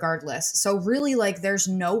pissed regardless. So really, like, there's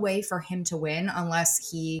no way for him to win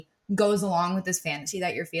unless he goes along with this fantasy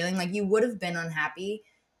that you're feeling. Like, you would have been unhappy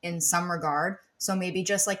in some regard. So maybe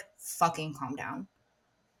just like fucking calm down.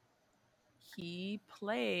 He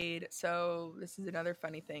played, so this is another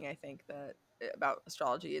funny thing I think that about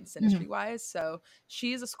astrology and synastry wise. So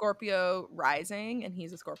she's a Scorpio rising and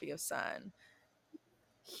he's a Scorpio sun.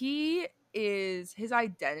 He is his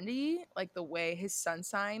identity, like the way his sun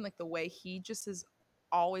sign, like the way he just is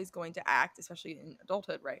always going to act, especially in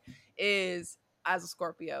adulthood, right, is as a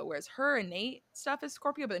Scorpio, whereas her innate stuff is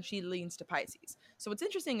Scorpio, but then she leans to Pisces. So what's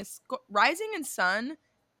interesting is rising and sun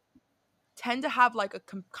tend to have like a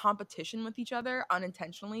competition with each other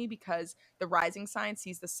unintentionally, because the rising sign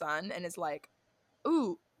sees the sun and is like,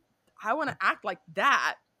 ooh, I want to act like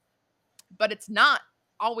that, but it's not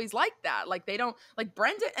always like that. Like they don't, like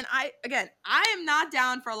Brendan, and I am not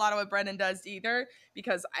down for a lot of what Brendan does either,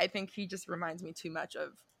 because I think he just reminds me too much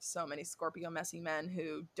of so many Scorpio messy men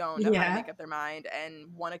who don't know how to make up their mind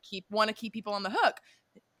and want to keep people on the hook.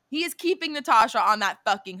 He is keeping Natasha on that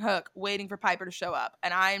fucking hook, waiting for Piper to show up.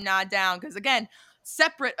 And I'm not down because, again,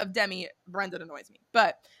 separate of Demi, Brendan annoys me.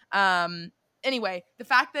 But anyway, the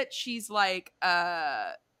fact that she's like,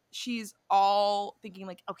 she's all thinking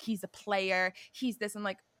like, oh, he's a player. He's this. I'm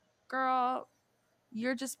like, girl,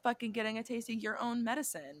 you're just fucking getting a taste of your own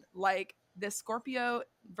medicine. Like, this Scorpio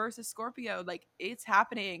versus Scorpio, like, it's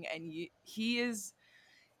happening. And he is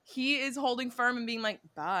holding firm and being like,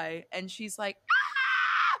 bye. And she's like,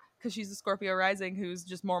 because she's a Scorpio rising who's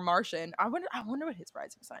just more Martian. I wonder what his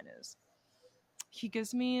rising sign is. He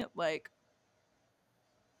gives me like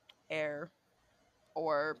air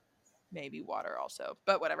or maybe water also,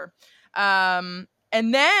 but whatever. And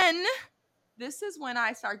then this is when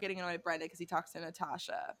I start getting annoyed with Brendan because he talks to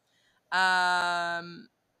Natasha.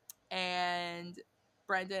 And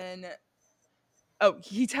Brendan,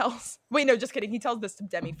 he tells this to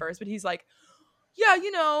Demi first, but he's like, yeah,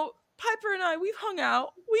 Piper and I, we've hung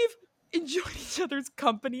out. We've enjoyed each other's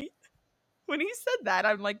company. When he said that,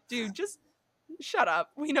 I'm like, dude, just shut up.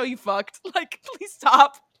 We know you fucked. Like, please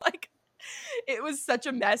stop. Like, it was such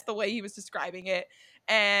a mess the way he was describing it.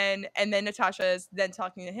 And then Natasha is then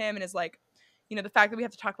talking to him and is like, the fact that we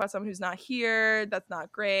have to talk about someone who's not here, that's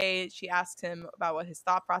not great. She asks him about what his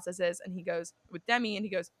thought process is, and he goes, with Demi, and he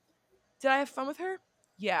goes, did I have fun with her?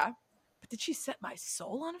 Yeah. But did she set my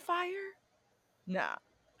soul on fire? Nah.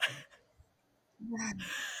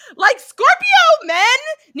 Like, Scorpio men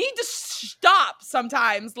need to stop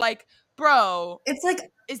sometimes. Like, bro, It's like,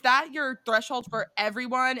 is that your threshold for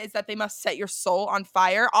everyone? Is that they must set your soul on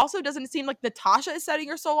fire? Also, doesn't it seem like Natasha is setting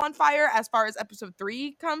your soul on fire as far as episode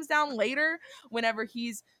 3 comes down later, whenever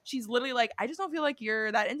she's literally like, I just don't feel like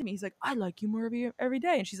you're that into me. He's like, I like you more every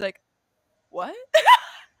day. And she's like, what?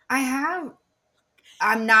 I'm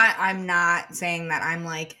not saying that I'm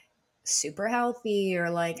like super healthy or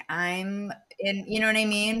like I'm in, you know what I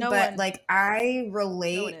mean? Like I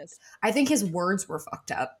relate. I think his words were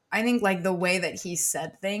fucked up. I think like the way that he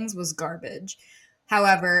said things was garbage.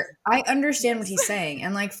 However, I understand what he's saying.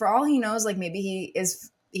 And like for all he knows, like maybe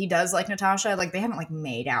he does like Natasha. Like they haven't like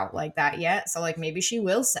made out like that yet. So like maybe she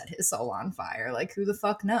will set his soul on fire. Like who the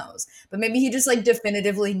fuck knows? But maybe he just like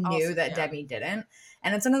definitively knew that Demi didn't.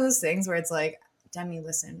 And it's one of those things where it's like, Demi,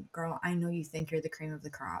 listen, girl, I know you think you're the cream of the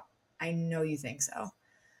crop. I know you think so.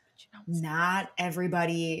 Not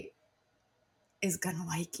everybody is gonna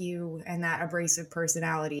like you and that abrasive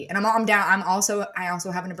personality. And I'm down. I also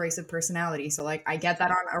have an abrasive personality. So like I get that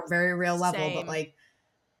on a very real level, but like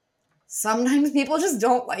sometimes people just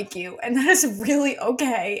don't like you, and that is really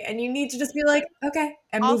okay. And you need to just be like, okay,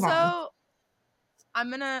 and move on. Also, I'm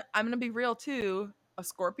gonna be real too. A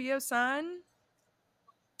Scorpio sun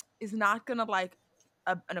is not gonna like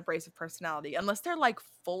an abrasive personality unless they're like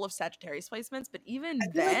full of Sagittarius placements. But even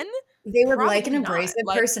then, like they would like an abrasive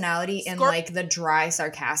personality in like the dry,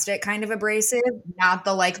 sarcastic kind of abrasive, not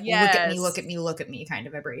the like look at me kind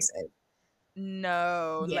of abrasive.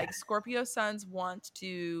 No, like Scorpio suns want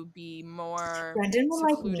to be more Brendan will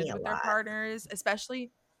secluded like me with a their lot. partners, especially.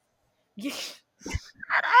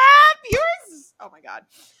 Oh my god,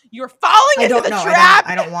 you're falling into the trap.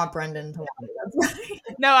 I don't want Brendan to want it.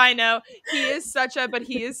 No, I know he is such a. Like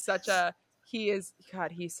he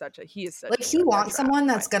wants someone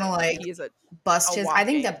that's gonna like bust his. I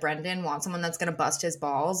think that Brendan wants someone that's gonna bust his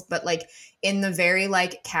balls, but like in the very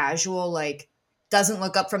like casual, like doesn't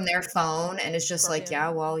look up from their phone and it's just like, yeah,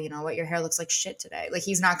 well, you know what, your hair looks like shit today. Like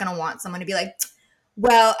he's not gonna want someone to be like,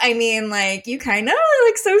 well, I mean, like you kind of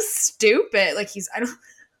like so stupid. Like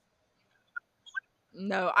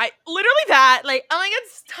No, I literally that. Like, oh my god,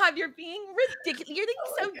 stop! You're being ridiculous. You're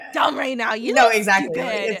like so dumb right now. You No, look exactly.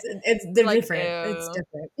 stupid. They're Like, different. It's ew.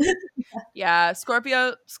 different. Yeah,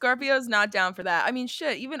 Scorpio's not down for that. I mean,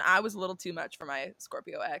 shit, even I was a little too much for my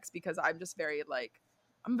Scorpio ex because I'm just very like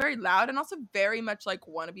I'm very loud and also very much like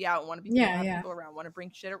want to be out, want to be cool, have people around, want to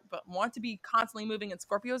bring shit, but want to be constantly moving. And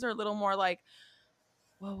Scorpios are a little more like,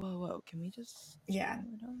 whoa, can we just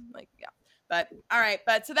like But all right,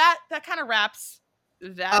 but so that kind of wraps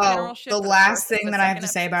that general shit. The For last the thing that I have to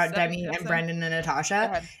say about second Demi and episode. Brendan and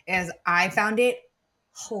Natasha is I found it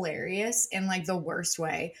hilarious in like the worst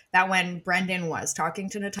way that when Brendan was talking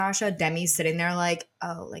to Natasha, Demi's sitting there like,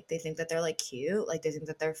 oh, like they think that they're like cute, like they think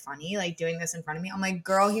that they're funny, like doing this in front of me. I'm like,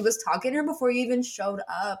 girl, he was talking to her before you even showed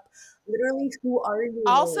up. Literally, who are you?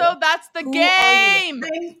 Also, that's the game.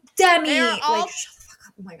 I'm Demi. They're all... like, shut the fuck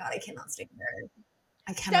up. Oh my god, I cannot stand her.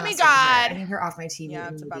 I cannot Demigod. stand her. I need her off my TV yeah,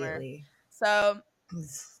 it's immediately. A bummer. So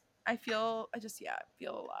I feel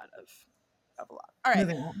a lot of a lot. All right.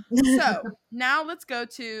 So now let's go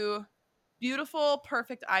to beautiful,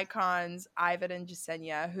 perfect icons, Ivan and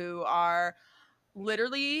Jessenia, who are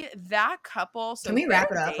literally that couple. So can we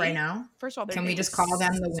wrap it up right now? First of all, can we just call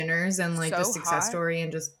them the winners and like the success story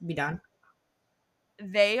and just be done?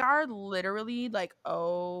 They are literally like,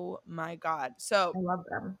 oh my god. So I love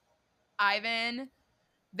them. Ivan,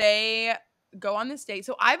 they go on this date.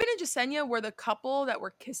 So Ivan and Jessenia were the couple that were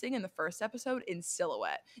kissing in the first episode in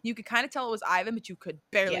silhouette. You could kind of tell it was Ivan, but you could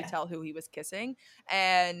barely tell who he was kissing.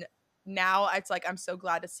 And now it's like, I'm so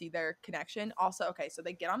glad to see their connection. Also, okay, so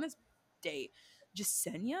they get on this date.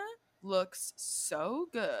 Jessenia looks so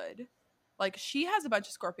good. Like, she has a bunch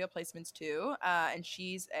of Scorpio placements too, and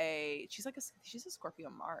she's a Scorpio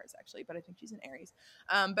Mars actually, but I think she's an Aries.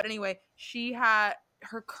 But anyway, she had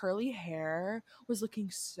her curly hair was looking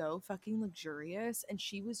so fucking luxurious, and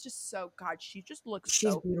she was just so she just looks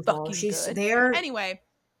so beautiful. Fucking good. There. Anyway,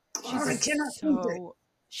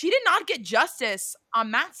 she did not get justice on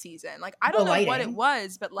that season. Like, I don't know what it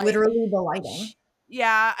was, but like literally the lighting.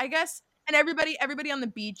 Yeah, I guess. And everybody on the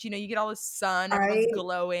beach, you get all the sun, everyone's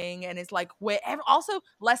glowing, and it's like also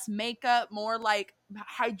less makeup, more like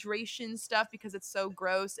hydration stuff because it's so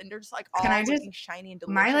gross, and they're just like all looking shiny and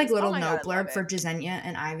delicious. My like little note blurb for Jessenia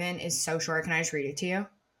and Ivan is so short. Can I just read it to you?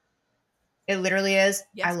 It literally is.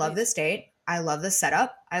 Yes, I love this date. I love the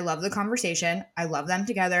setup. I love the conversation. I love them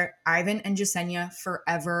together. Ivan and Jessenia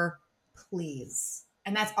forever, please.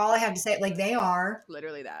 And that's all I have to say. Like, they are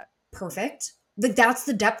literally that perfect. Like, that's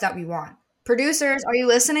the depth that we want. Producers, are you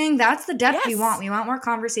listening? That's the depth we want. We want more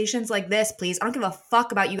conversations like this, please. I don't give a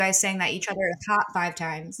fuck about you guys saying that each other is hot 5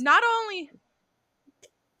 times. Not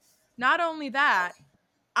only that,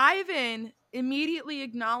 Ivan immediately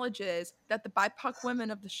acknowledges that the BIPOC women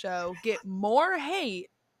of the show get more hate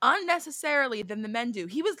unnecessarily than the men do.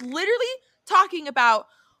 He was literally talking about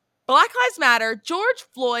Black Lives Matter, George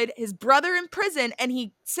Floyd, his brother in prison, and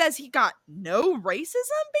he says he got no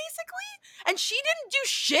racism, basically? And she didn't do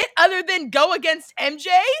shit other than go against MJ?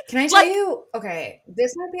 Can I tell you? Okay,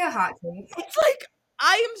 this might be a hot take. It's like,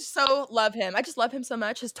 I love him. I just love him so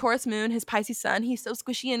much. His Taurus moon, his Pisces sun, he's so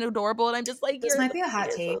squishy and adorable, and I'm just like, this might be a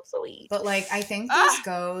hot take, so sweet. But like, I think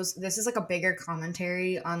this is like a bigger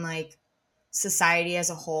commentary on like society as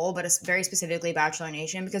a whole, but it's very specifically Bachelor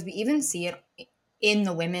Nation, because we even see it in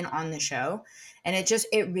the women on the show, and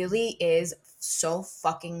it really is so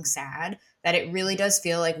fucking sad that it really does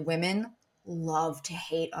feel like women love to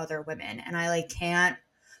hate other women. And I like can't,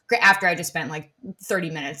 after I just spent like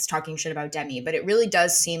 30 minutes talking shit about Demi, but it really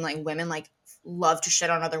does seem like women like love to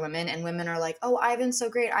shit on other women, and women are like, oh, Ivan's so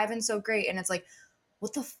great, and it's like,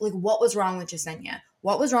 what was wrong with Jessenia?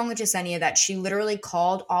 What was wrong with Jessenia that she literally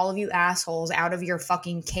called all of you assholes out of your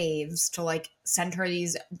fucking caves to like send her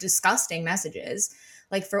these disgusting messages?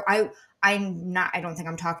 Like, I don't think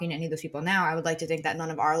I'm talking to any of those people now. I would like to think that none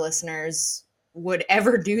of our listeners would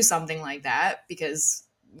ever do something like that because,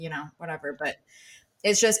 whatever. But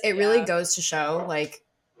it's just, it really goes to show like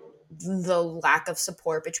the lack of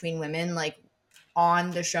support between women, like on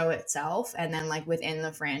the show itself, and then like within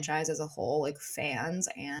the franchise as a whole, like fans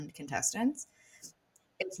and contestants.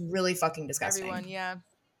 It's really fucking disgusting. Everyone,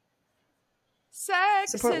 Sexism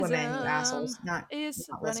support women, you assholes. Not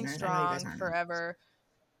running strong forever.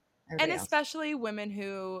 And especially women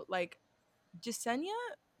who like Jessenia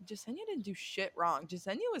didn't do shit wrong.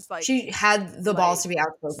 Jessenia was like, she had the balls to be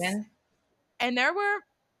outspoken. And there were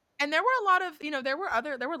a lot of,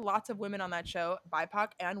 there were lots of women on that show, BIPOC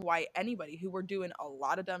and white, anybody, who were doing a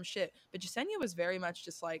lot of dumb shit. But Jessenia was very much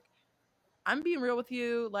just like, I'm being real with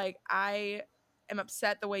you. Like, I am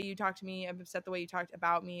upset the way you talk to me. I'm upset the way you talked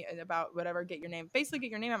about me and about whatever. Get your name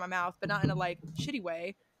out of my mouth, but not in a like shitty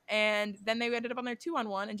way. And then they ended up on their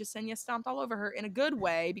 2-on-1, and Jasenia stomped all over her in a good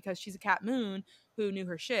way because she's a Cat Moon who knew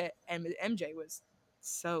her shit, and MJ was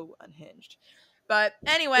so unhinged. But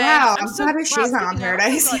anyway, Wow, I'm so happy she's not on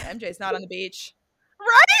Paradise. I'm so glad MJ's not on the beach.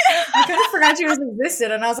 Right? I kind of forgot she was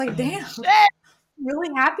existed, and I was like, damn. Shit. I'm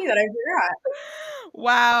really happy that I forgot.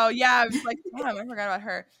 Wow. Yeah, I was like, damn, I forgot about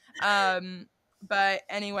her. But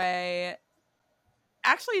anyway,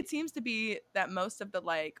 actually it seems to be that most of the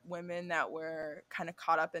like women that were kind of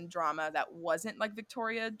caught up in drama that wasn't like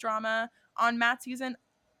Victoria drama on Matt's season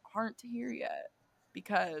aren't here yet,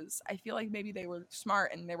 because I feel like maybe they were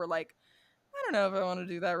smart and they were like, I don't know if I want to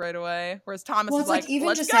do that right away. Whereas Thomas was like, even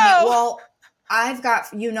let's just go. Well, I've got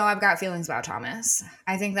feelings about Thomas.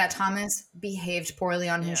 I think that Thomas behaved poorly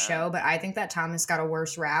on his show, but I think that Thomas got a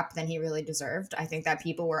worse rap than he really deserved. I think that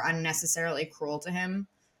people were unnecessarily cruel to him,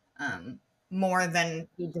 more than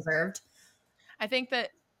he deserved. I think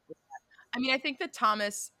that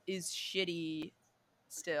Thomas is shitty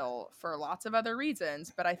still for lots of other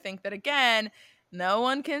reasons, but I think that, again, no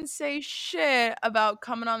one can say shit about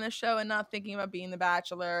coming on the show and not thinking about being the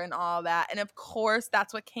Bachelor and all that. And of course,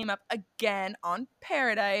 that's what came up again on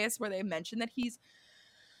Paradise, where they mentioned that he's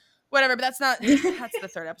whatever, but that's the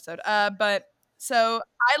third episode. But so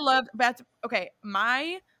I loved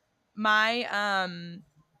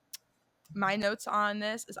my notes on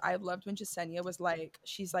this is I loved when Jasenia was like,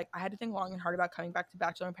 she's like, I had to think long and hard about coming back to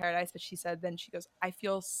Bachelor in Paradise, but she said, then she goes, I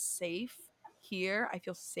feel safe here. I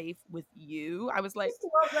feel safe with you. I was like,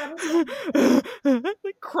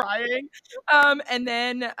 like crying. And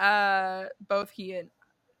then both he and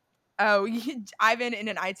Ivan in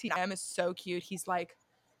an ITM is so cute. He's like,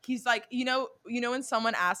 you know when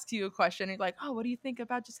someone asks you a question, you're like, oh, what do you think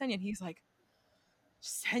about Jasenia? And he's like,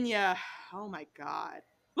 Jasenia, oh my God.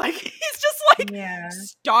 Like, he's just like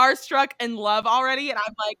starstruck in love already. And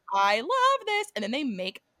I'm like, I love this. And then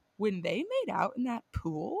when they made out in that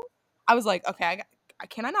pool, I was like, okay,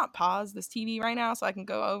 can I not pause this TV right now so I can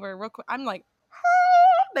go over real quick? I'm like,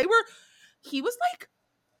 he was like,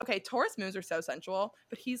 okay, Taurus moons are so sensual,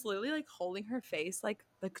 but he's literally like holding her face, like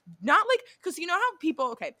not like, because you know how people,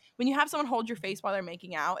 okay, when you have someone hold your face while they're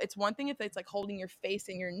making out, it's one thing if it's like holding your face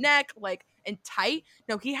and your neck, like, and tight.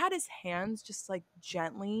 No, he had his hands just like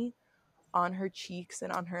gently on her cheeks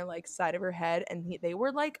and on her like side of her head, and they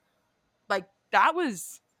were like that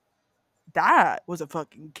was a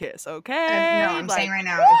fucking kiss, okay? No, I'm saying right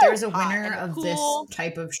now, if there's a winner of this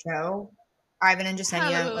type of show, Ivan and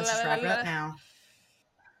Jasenia, let's just wrap it up now.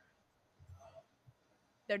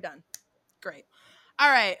 They're done. Great. All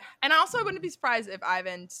right. And also, I wouldn't be surprised if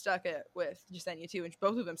Ivan stuck it with Jasenia too, and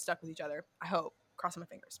both of them stuck with each other. I hope. Crossing my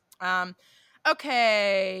fingers.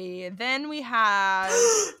 Okay. Then we have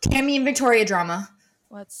Tammy and Victoria drama.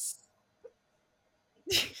 Let's.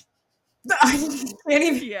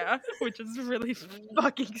 Yeah, which is really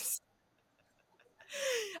fucking.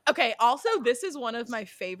 Okay. Also, this is one of my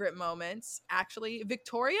favorite moments. Actually,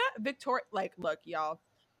 Victoria. Like, look, y'all.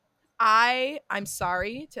 I'm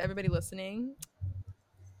sorry to everybody listening,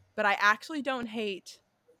 but I actually don't hate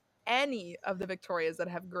any of the Victorias that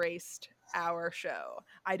have graced our show.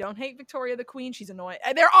 I don't hate Victoria the Queen. She's annoying.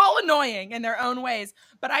 They're all annoying in their own ways,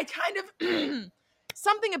 but I kind of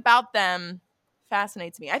something about them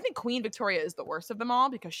fascinates me. I think Queen Victoria is the worst of them all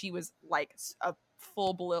because she was like a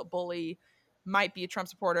full bully, might be a Trump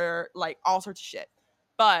supporter, like all sorts of shit.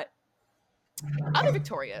 But other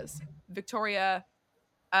Victorias,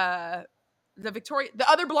 the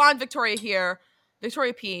other blonde Victoria here,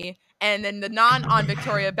 Victoria P, and then the non-on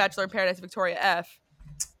Victoria Bachelor in Paradise, Victoria F.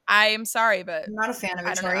 I am sorry, but I'm not a fan of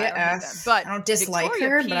Victoria F. But I don't dislike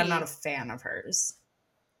her, but I'm not a fan of hers.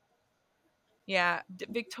 Yeah,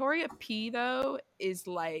 Victoria P though is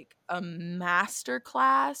like a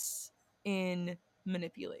masterclass in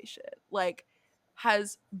manipulation. Like,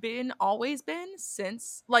 has always been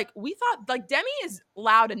since, like, we thought like Demi is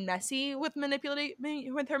loud and messy with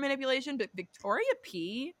her manipulation, but Victoria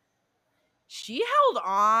P, she held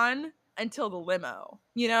on until the limo,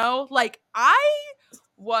 you know? Like, I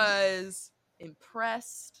was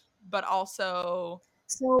impressed, but also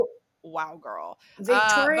wow, girl.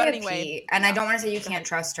 Victoria P, and I don't want to say you can't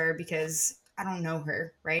trust her because I don't know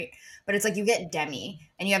her, right? But it's like you get Demi,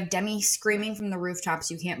 and you have Demi screaming from the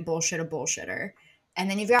rooftops, you can't bullshit a bullshitter. And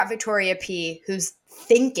then you've got Victoria P, who's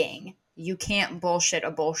thinking you can't bullshit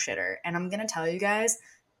a bullshitter. And I'm going to tell you guys,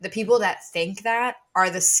 the people that think that are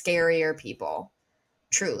the scarier people.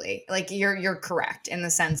 Truly. Like, you're correct in the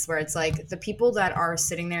sense where it's like the people that are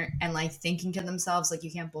sitting there and like thinking to themselves, like,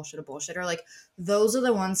 you can't bullshit a bullshitter. Like, those are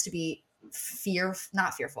the ones to be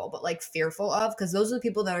not fearful, but like fearful of, because those are the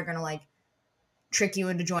people that are gonna like trick you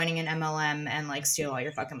into joining an MLM and like steal all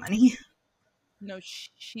your fucking money. No,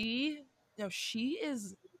 she's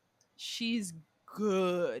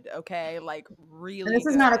good, okay? Like And really this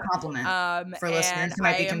is not a good. compliment for listeners And who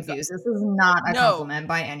I might be am confused. This is not a no, compliment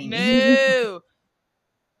by any means. no.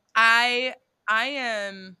 I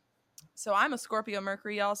am so I'm a Scorpio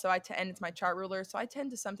Mercury, y'all. So and it's my chart ruler. So I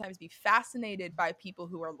tend to sometimes be fascinated by people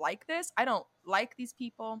who are like this. I don't like these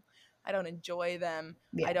people. I don't enjoy them.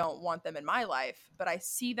 Yeah, I don't want them in my life, but I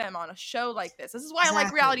see them on a show like this. This is why I like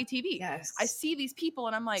exactly. reality TV. Yes. I see these people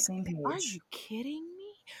and I'm like, Same are page. you kidding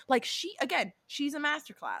me? Like she's a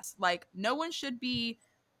masterclass. Like no one should be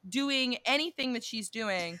doing anything that she's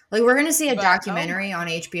doing. Like we're gonna see a But, documentary on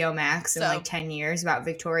HBO Max in So- like 10 years about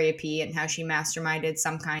Victoria P and how she masterminded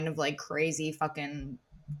some kind of like crazy fucking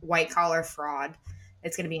white collar fraud.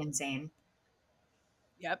 It's gonna be insane.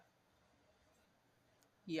 Yep.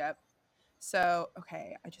 Yep. So,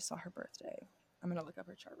 okay, I just saw her birthday. I'm going to look up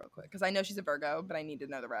her chart real quick because I know she's a Virgo, but I need to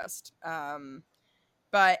know the rest.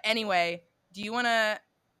 But anyway, do you want to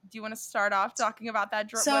start off talking about that?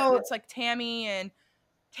 So it's like Tammy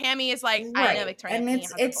is like, right. I know Victoria and P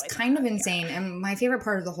it's kind of insane. And my favorite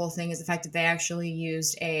part of the whole thing is the fact that they actually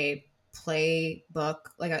used a playbook,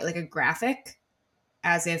 like a graphic,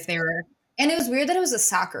 as if they were. And it was weird that it was a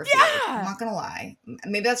soccer field. Yeah. I'm not gonna lie.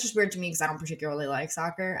 Maybe that's just weird to me because I don't particularly like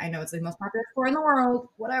soccer. I know it's the most popular sport in the world.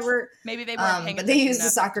 Whatever. Maybe they weren't paying but they used enough.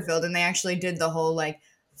 the soccer field, and they actually did the whole like.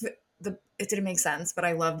 It didn't make sense, but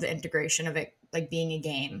I love the integration of it like being a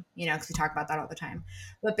game, you know, because we talk about that all the time.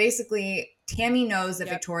 But basically, Tammy knows that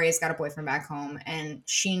Victoria's got a boyfriend back home, and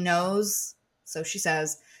she knows, so she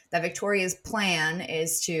says, that Victoria's plan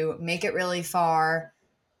is to make it really far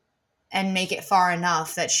and make it far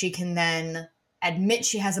enough that she can then admit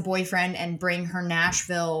she has a boyfriend and bring her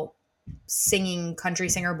Nashville singing country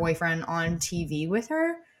singer boyfriend on TV with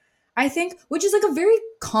her. I think, which is like a very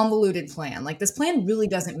convoluted plan. Like this plan really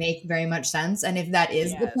doesn't make very much sense. And if that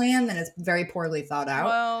is the plan, then it's very poorly thought out.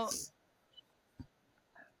 Well,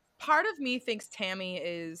 part of me thinks Tammy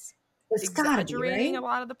is exaggerating a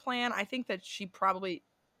lot of the plan. I think that she probably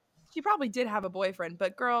did have a boyfriend,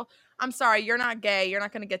 but girl, I'm sorry, you're not gay. You're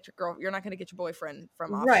not going to get your boyfriend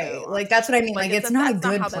from off right. Like that's what I mean. Like it's not a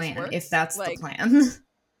good plan if that's the plan.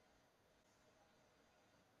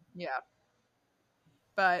 Yeah.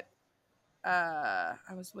 But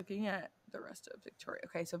I was looking at the rest of Victoria.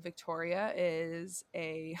 Okay, so Victoria is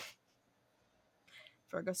a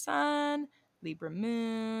Virgo Sun, Libra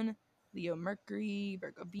Moon, Leo Mercury,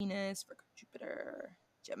 Virgo Venus, Virgo Jupiter,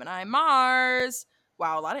 Gemini Mars.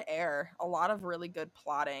 Wow, a lot of air, a lot of really good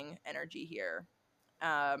plotting energy here.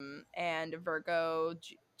 And Virgo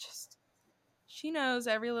she knows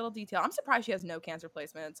every little detail. I'm surprised she has no Cancer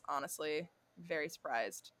placements, honestly. Very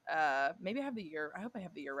surprised. Maybe I have the year. I hope I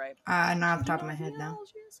have the year right. Not off the top of my head now.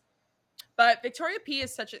 But Victoria P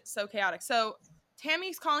is so chaotic. So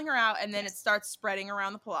Tammy's calling her out, and then it starts spreading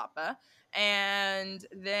around the palapa. And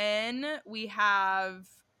then we have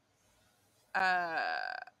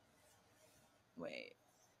wait.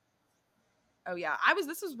 Oh yeah.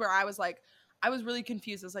 This is where I was like, I was really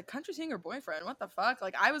confused. I was like, country singer boyfriend, what the fuck?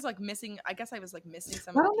 Like I was like missing. I guess I was like missing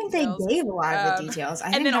some. I don't think they gave a lot of the details.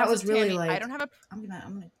 I think that was really Tammy, like. I don't have a. I'm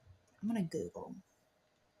gonna Google.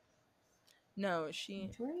 No,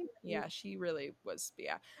 she. Yeah, she really was.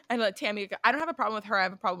 Yeah, and like Tammy, I don't have a problem with her. I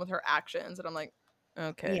have a problem with her actions, and I'm like,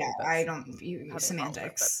 okay. Yeah, I don't.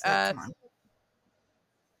 Semantics. Come on.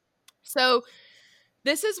 So.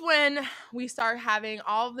 This is when we start having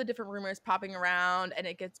all of the different rumors popping around, and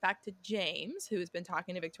it gets back to James, who's been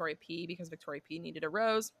talking to Victoria P because Victoria P needed a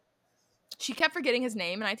rose. She kept forgetting his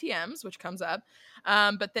name in ITMs, which comes up.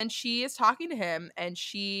 But then she is talking to him, and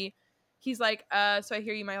he's like, so I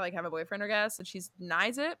hear you might like have a boyfriend, I guess. And she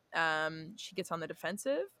denies it. She gets on the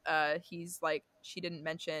defensive. He's like, she's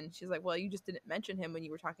like, well, you just didn't mention him when you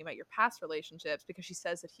were talking about your past relationships, because she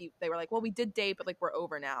says that they were like, well, we did date, but like we're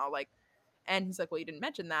over now. Like, and he's like, well, you didn't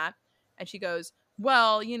mention that. And she goes,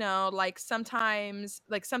 well, you know, like sometimes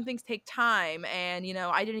like some things take time, and you know,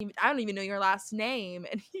 I don't even know your last name.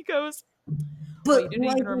 And he goes, but well, you didn't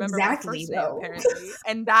even remember exactly, my first name, apparently.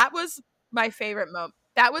 And that was my favorite moment.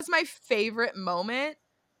 That was my favorite moment.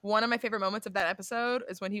 One of my favorite moments of that episode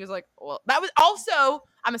is when he was like, well, that was also,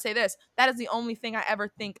 I'm gonna say this, that is the only thing I ever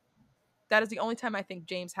think, that is the only time I think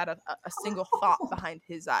James had a single thought behind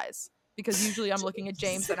his eyes. Because usually I'm looking at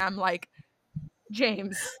James and I'm like,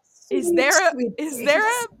 James, is there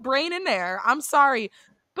a brain in there? I'm sorry.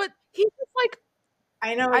 But he's just like,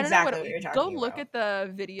 I know exactly what you're talking about. Go look at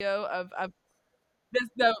the video of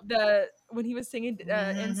the when he was singing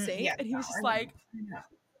in sync, Yeah, and he was just no, like,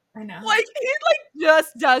 I know. like he like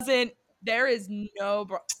just doesn't. There is no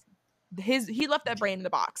he left that brain in the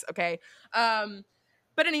box. Okay,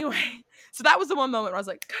 but anyway, so that was the one moment where I was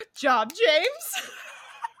like, good job, James.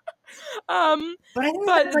 But I think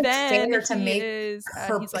But that's like then fair to he make is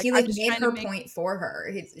her. he's like, He I'm like just made trying to her make point for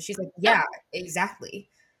her. She's like, yeah, yeah, exactly.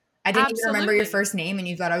 I didn't even remember your absolutely first name, and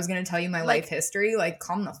you thought I was going to tell you my life like history. Like,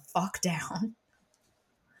 calm the fuck down.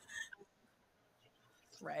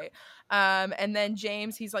 right. And then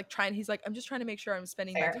James, he's like, I'm just trying to make sure I'm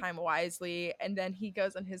spending my Fair. time wisely. And then he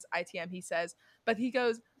goes on his ITM, he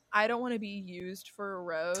goes, I don't want to be used for a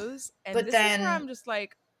rose. And But this is where then I'm just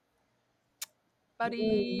like, you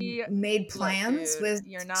buddy, made look, plans dude, with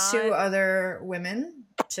you're two not. other women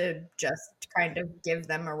to just kind of give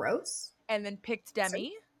them a rose. And then picked So,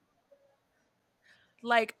 Demi.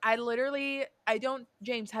 Like, I don't,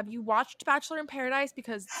 James, have you watched Bachelor in Paradise?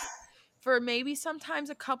 Because for maybe sometimes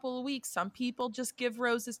a couple of weeks, some people just give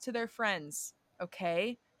roses to their friends,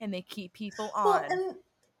 okay? And they keep people well, on. and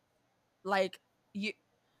Like, you,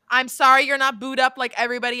 I'm sorry you're not booed up like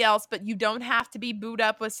everybody else, but you don't have to be booed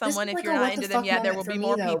up with this someone is if like you're a not what the into them fuck yet. There moment will for be me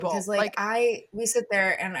more though, people. because like we sit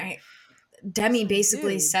there and Demi it's like,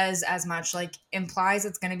 basically dude, says as much, like implies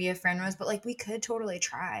it's going to be a friend rose, but like we could totally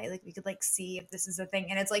try, like we could like see if this is a thing,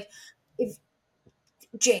 and it's like if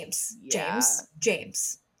James, yeah. James,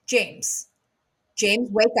 James, James, James,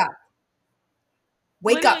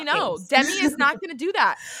 wake Literally, up, no. James. Demi is not going to do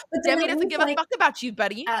that. But then Demi at doesn't least give a like fuck about you,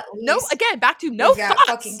 buddy. at No, least again, back to no we've got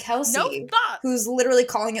fucking thoughts. No Kelsey, thoughts. who's literally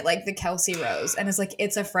calling it like the Kelsey Rose, and it's like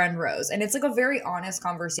it's a friend rose, and it's like a very honest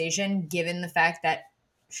conversation, given the fact that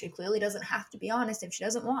she clearly doesn't have to be honest if she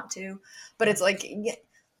doesn't want to. But it's like, yeah,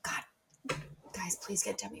 God, guys, please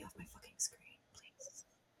get Demi off my fucking screen,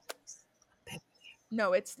 please.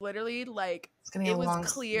 No, it's literally like It's gonna be a it was long,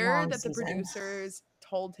 clear long that the season. producers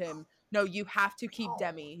told him, no, you have to keep Oh.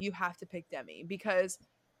 Demi. You have to pick Demi because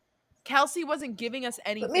Kelsey wasn't giving us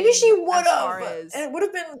But maybe anything she would as have, far and as it would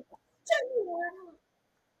have been.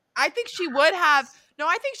 I think she would have. No,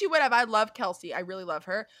 I think she would have. I love Kelsey. I really love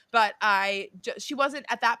her, but she wasn't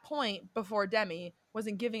at that point before Demi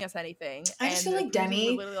wasn't giving us anything, I just and feel the like producers were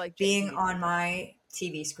Demi literally like, "James, you being need to on pick her. my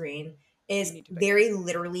TV screen You is need to pick her." very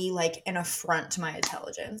literally like an affront to my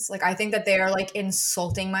intelligence. Like I think that they are like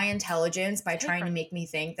insulting my intelligence by It's a hate trying to crime. make me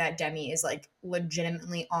think that Demi is like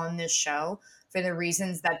legitimately on this show for the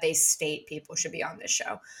reasons that they state people should be on this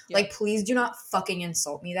show. Yeah. Like please do not fucking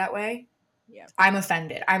insult me that way. Yeah, I'm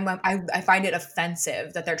offended. I find it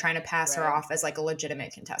offensive that they're trying to pass her right. off as like a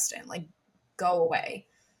legitimate contestant. Like go away.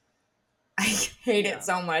 I hate Yeah. it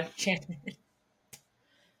so much.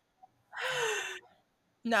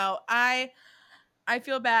 No, I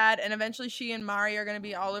feel bad, and eventually she and Mari are gonna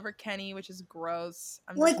be all over Kenny, which is gross.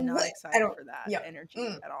 I'm Like just not what? I excited don't. for that Yeah. energy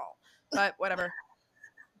at all. But whatever.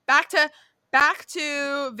 Back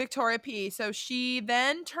to Victoria P. So she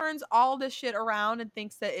then turns all this shit around and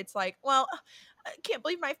thinks that it's like, well, I can't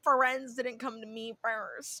believe my friends didn't come to me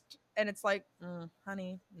first. And it's like,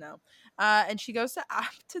 honey, no. And she goes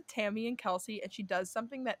to Tammy and Kelsey, and she does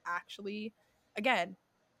something that actually, again,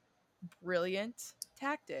 brilliant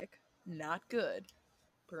tactic, not good.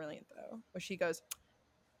 Brilliant though. Where she goes,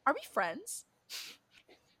 "Are we friends?"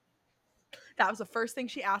 That was the first thing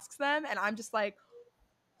she asks them, and I'm just like,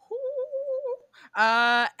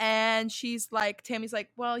 and she's like, Tammy's like,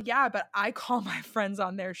 well, yeah, but I call my friends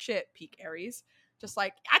on their shit, peak Aries. Just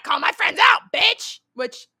like, I call my friends out, bitch.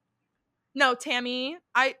 Which, no, Tammy,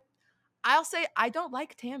 I'll say I don't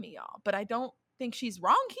like Tammy, y'all, but I don't think she's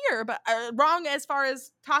wrong here, but wrong as far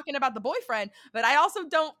as talking about the boyfriend, but I also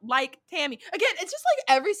don't like Tammy. Again, it's just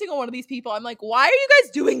like every single one of these people, I'm like, why are you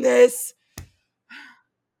guys doing this?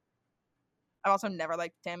 I've also never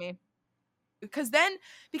liked Tammy. Because then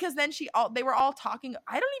they were all talking.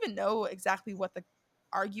 I don't even know exactly what the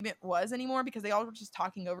argument was anymore because they all were just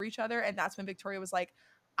talking over each other, and that's when Victoria was like,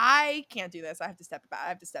 I can't do this. I have to step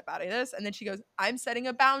out of this. And then she goes, I'm setting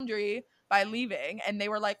a boundary by leaving. And they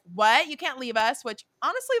were like, what? You can't leave us? Which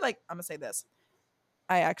honestly, like, I'm gonna say this.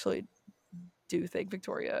 I actually do think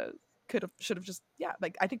Victoria should have just, yeah,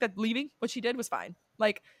 like I think that leaving what she did was fine.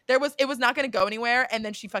 Like it was not going to go anywhere, and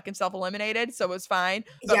then she fucking self-eliminated, so it was fine.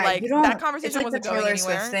 But Yeah, like you don't. that It's conversation like the wasn't going Taylor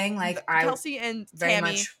anywhere. Swift thing. Like I Kelsey and very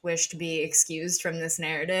Tammy much wish to be excused from this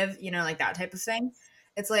narrative. You know, like that type of thing.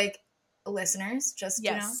 It's like listeners, just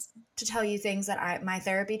to tell you things that my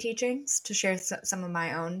therapy teachings, to share some of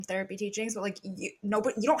my own therapy teachings. But like you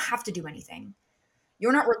don't have to do anything.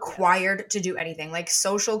 You're not required to do anything. Like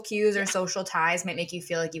social cues or social ties might make you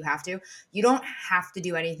feel like you have to. You don't have to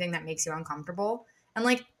do anything that makes you uncomfortable. And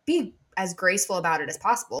like be as graceful about it as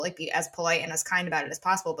possible, like be as polite and as kind about it as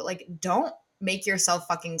possible, but like don't make yourself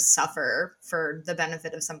fucking suffer for the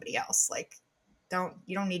benefit of somebody else. Like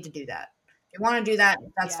you don't need to do that. If you want to do that,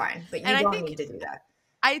 that's fine, but you don't need to do that.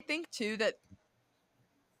 I think too that,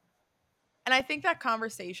 and I think that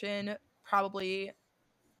conversation probably,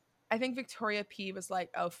 I think Victoria P was like,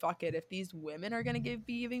 oh, fuck it. If these women are going to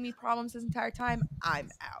be giving me problems this entire time, I'm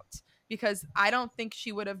out. Because I don't think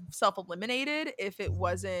she would have self-eliminated if it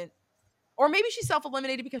wasn't, or maybe she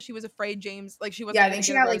self-eliminated because she was afraid James, like she wasn't. Yeah, I think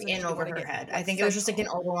she got like in over her head. I think it was just like an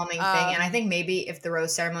overwhelming thing. And I think maybe if the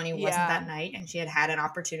rose ceremony wasn't that night and she had had an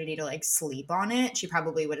opportunity to like sleep on it, she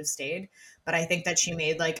probably would have stayed. But I think that she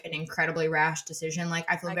made like an incredibly rash decision. Like,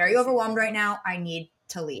 I feel very overwhelmed right now. I need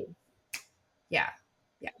to leave. Yeah.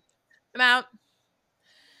 Yeah. I'm out.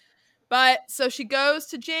 But so she goes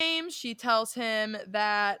to James. She tells him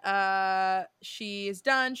that she's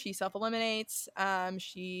done. She self-eliminates.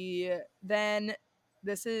 She then,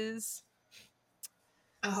 this is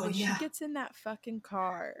when she gets in that fucking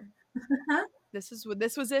car. This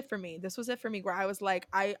was it for me. This was it for me, where I was like,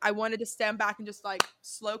 I wanted to stand back and just like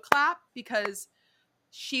slow clap, because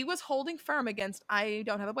she was holding firm against, I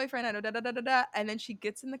don't have a boyfriend, I don't da da da da da. And then she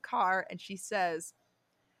gets in the car and she says,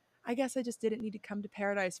 I guess I just didn't need to come to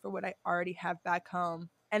paradise for what I already have back home.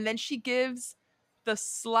 And then she gives the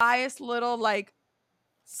slyest little like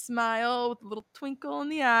smile with a little twinkle in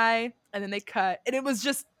the eye, and then they cut. And it was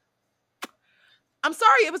just, I'm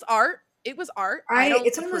sorry, it was art. It was art.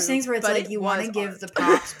 It's one of those things where it's like you want to give the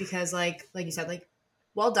props because like you said, like,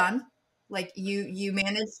 well done. Like you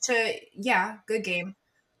managed to, yeah, good game.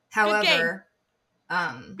 However,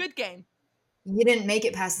 good game. You didn't make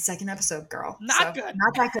it past the second episode, girl. Not good.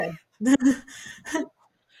 Not that good.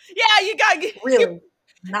 Yeah, you got really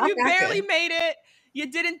not. You barely good. Made it.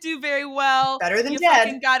 You didn't do very well. Better than you Jed.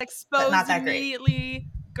 Fucking got exposed immediately,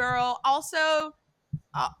 girl. Also,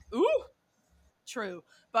 true.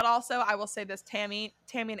 But also, I will say this: Tammy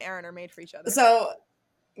and Aaron are made for each other. So,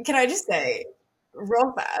 can I just say,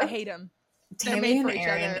 real fast? I hate them. Tammy and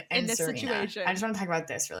Aaron in this Serena. Situation. I just want to talk about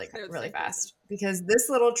this really fast, because this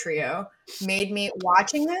little trio made me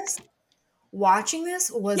watching this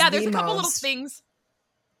was there's a couple little things.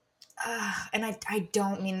 And I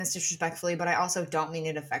don't mean this disrespectfully, but I also don't mean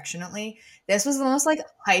it affectionately. This was the most like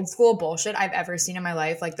high school bullshit I've ever seen in my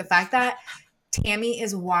life. Like the fact that Tammy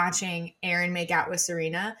is watching Aaron make out with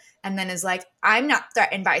Serena and then is like, I'm not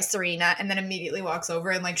threatened by Serena, and then immediately walks over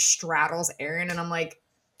and like straddles Aaron, and I'm like,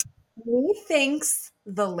 methinks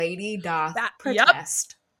the lady doth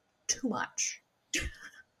protest too much.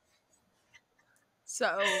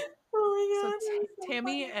 So,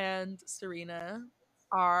 Tammy and Serena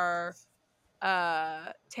are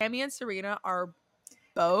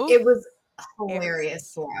both. It was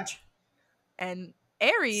hilarious to watch. And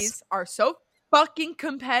Aries are so fucking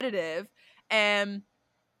competitive, and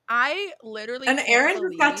I literally Aaron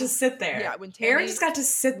just got to sit there. Yeah, when Aaron just got to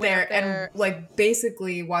sit there and like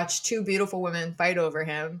basically watch two beautiful women fight over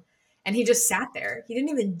him, and he just sat there. He didn't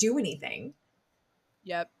even do anything.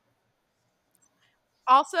 Yep.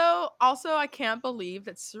 Also, I can't believe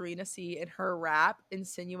that Serena C in her rap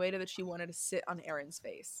insinuated that she wanted to sit on Aaron's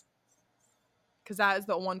face. Because that is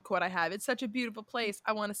the one quote I have. It's such a beautiful place.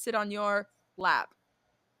 I want to sit on your lap.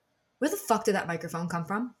 Where the fuck did that microphone come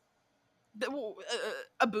from?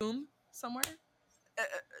 A boom somewhere.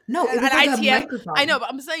 No, it was like ITM. A microphone. I know, but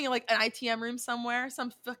I'm saying like an ITM room somewhere,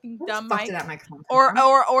 some fucking dumb mic. Did that microphone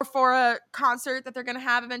or for a concert that they're gonna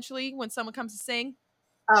have eventually when someone comes to sing.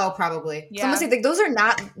 Oh, probably. Yeah. Someone say like those are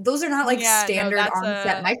not like standard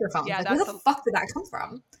on-set microphones. Yeah, like, where the fuck did that come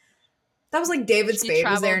from? That was like David Spade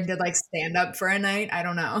was there and did like stand up for a night. I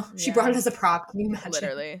don't know. Yeah. She brought it as a prop. Can you imagine?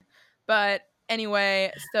 Literally. But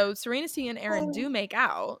anyway, so Serena C and Aaron do make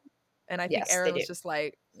out, and I think Aaron was just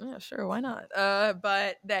like, yeah, sure, why not?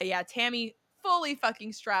 But Tammy fully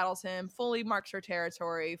fucking straddles him, fully marks her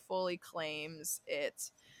territory, fully claims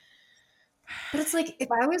it. But it's like, if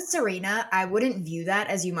I was Serena, I wouldn't view that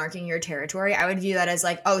as you marking your territory. I would view that as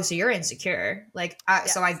like, oh, so you're insecure. Like,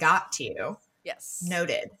 so I got to you. Yes.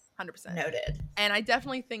 Noted. 100%. Noted. And I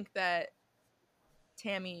definitely think that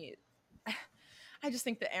Tammy, I just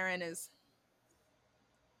think that Aaron is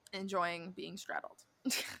enjoying being straddled.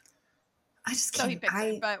 I just can't. So he picks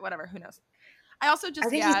her, but whatever, who knows? I think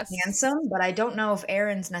he's handsome, but I don't know if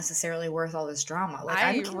Aaron's necessarily worth all this drama. Like,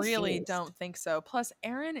 I really don't think so. Plus,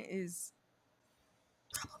 Aaron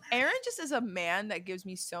just is a man that gives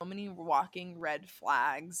me so many walking red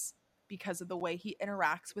flags because of the way he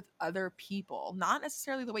interacts with other people, not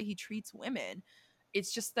necessarily the way he treats women.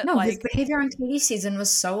 It's just that No, his like, behavior on Katie's season was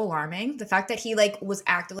so alarming. The fact that he like was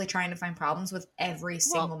actively trying to find problems with every well,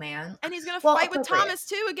 single man. and he's gonna Well, fight with appropriate. Thomas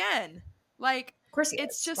too again. Like, Of course he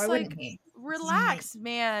it's is. Why just wouldn't like, he? It's his mate. relax,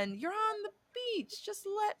 man. You're on the beach. Just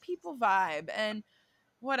let people vibe and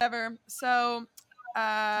whatever. So,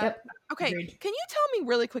 Yep. okay. Agreed. Can you tell me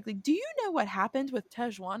really quickly? Do you know what happened with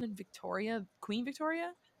Tejuan and Victoria, Queen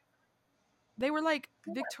Victoria? They were like,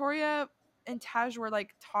 Victoria and Taj were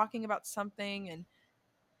like talking about something, and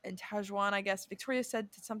Tajwan, I guess Victoria said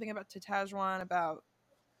something about to Tajwan about,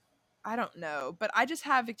 I don't know, but I just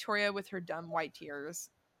have Victoria with her dumb white tears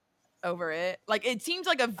over it. Like, it seems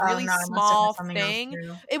like a Oh really no, I must have small missed something else thing.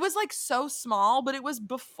 too. It was like so small, but it was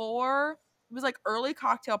before, it was like early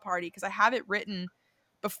cocktail party, because I have it written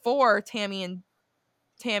before Tammy and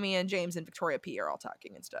James and Victoria P are all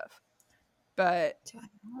talking and stuff. But Do I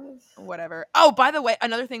have? whatever. Oh, by the way,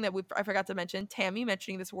 another thing that I forgot to mention, Tammy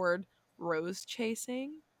mentioning this word rose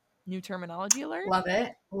chasing. New terminology alert. Love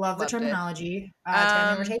it. Love the Loved it. terminology.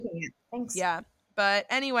 Tammy, we're taking it. Thanks. Yeah. But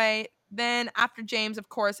anyway, then after James, of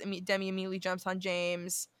course, Demi immediately jumps on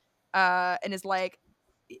James, and is like,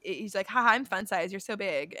 he's like, haha, I'm fun size. You're so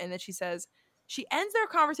big. And then she ends their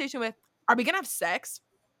conversation with, are we going to have sex?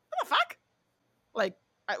 What the fuck? Like,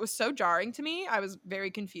 it was so jarring to me. I was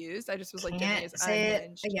very confused. I just was like, Demi is Can't say it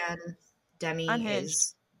unhinged. again. Demi Unhinged.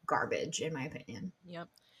 is garbage, in my opinion. Yep. Can't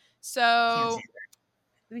So say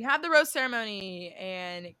we have the rose ceremony,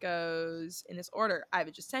 and it goes in this order: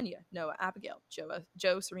 Iva Justenia, Noah Abigail,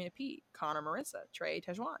 Joe Serena P, Connor Marissa, Trey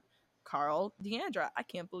Tejuan, Carl Deandra. I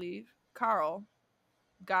can't believe Carl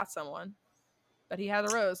got someone, but he had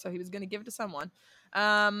a rose, so he was going to give it to someone.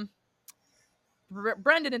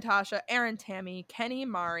 Brendan, Natasha, Aaron, Tammy, Kenny,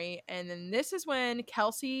 Mari, and then this is when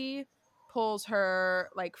Kelsey pulls her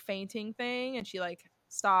like fainting thing, and she like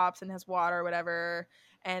stops and has water or whatever,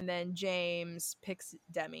 and then James picks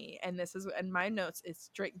Demi, and this is in my notes.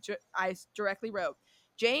 I directly wrote,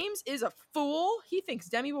 James is a fool. He thinks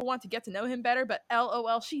Demi will want to get to know him better, but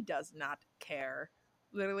LOL, she does not care.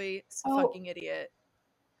 Literally a so. fucking idiot.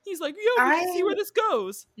 He's like, yeah, we can see where this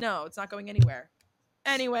goes. No, it's not going anywhere.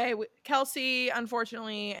 Anyway, Kelsey,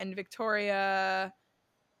 unfortunately, and Victoria,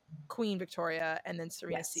 Queen Victoria, and then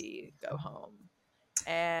Serena C go home.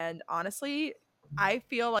 And honestly, I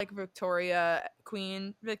feel like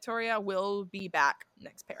Queen Victoria will be back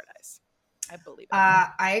next Paradise. I believe it.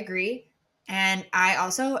 I agree. And I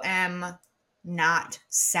also am not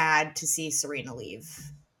sad to see Serena leave.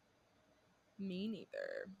 Me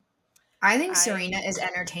neither. I think Serena is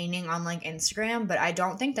entertaining on like Instagram, but I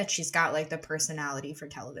don't think that she's got like the personality for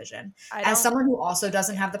television. As someone who also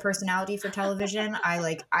doesn't have the personality for television,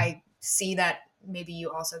 I see that maybe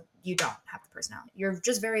you don't have the personality. You're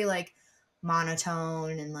just very like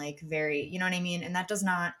monotone and like very, you know what I mean? And that does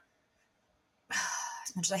not,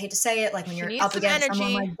 as much as I hate to say it, like when you're up against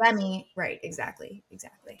someone like Demi, right? Exactly.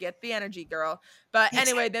 Get the energy, girl. But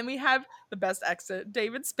anyway, then we have the best exit: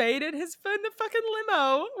 David Spade and his in the fucking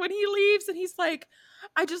limo when he leaves, and he's like,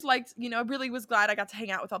 I just liked, I really was glad I got to hang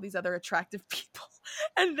out with all these other attractive people.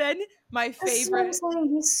 And then my favorite,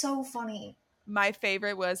 he's so funny. My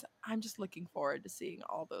favorite was, I'm just looking forward to seeing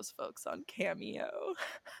all those folks on Cameo.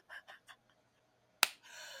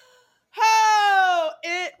 Oh,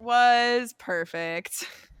 it was perfect.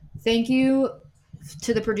 Thank you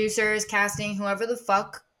to the producers, casting, whoever the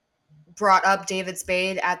fuck brought up David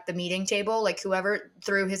Spade at the meeting table, like whoever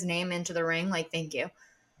threw his name into the ring, like thank you.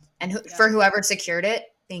 And for whoever secured it,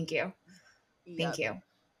 thank you. Thank you.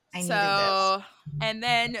 I needed this. And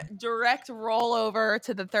then direct rollover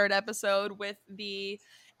to the third episode with the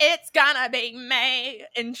 "It's Gonna Be May"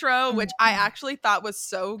 intro, which I actually thought was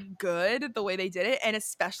so good the way they did it, and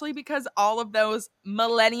especially because all of those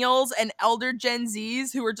millennials and elder Gen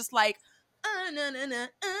Zs who were just like,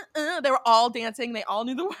 they were all dancing, they all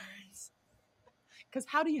knew the words. Because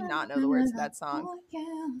how do you not know the words of that song?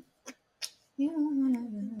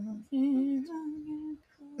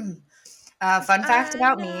 Fun fact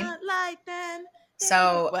about me.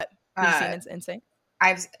 So, what? Did you see NSYNC?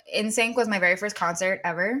 NSYNC was my very first concert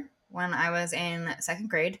ever when I was in second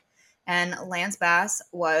grade. And Lance Bass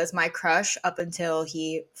was my crush up until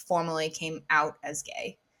he formally came out as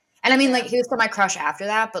gay. And I mean, like, he was still my crush after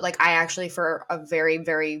that, but, like, I actually, for a very,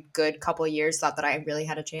 very good couple of years, thought that I really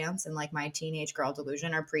had a chance in, like, my teenage girl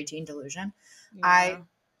delusion or preteen delusion. Yeah. I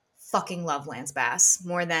fucking love Lance Bass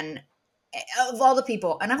more than of all the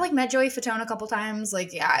people. And I've, like, met Joey Fatone a couple times.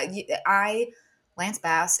 Like, yeah, Lance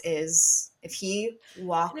Bass is, if he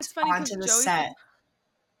walked onto the set,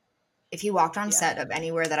 if he walked on set of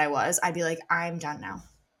anywhere that I was, I'd be like, I'm done now.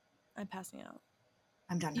 I'm passing out.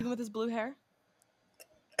 I'm done now. Even with his blue hair?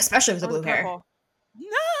 Especially with the blue hair.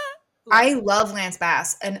 I love Lance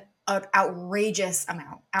Bass an outrageous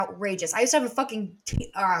amount. Outrageous. I used to have a fucking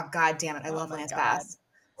oh god damn it. I Oh love my Lance God. Bass.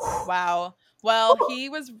 Wow. Well, he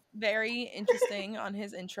was very interesting on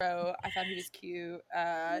his intro. I thought he was cute.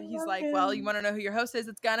 I He's love like, well, you him. want to know who your host is?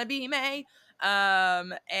 It's gonna be May.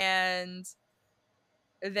 And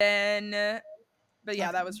then, but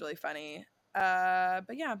yeah, that Okay. was really funny. But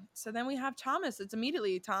yeah, so then we have Thomas. It's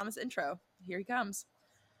immediately Thomas intro. Here he comes.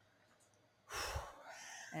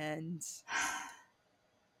 And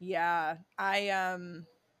yeah,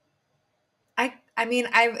 I mean,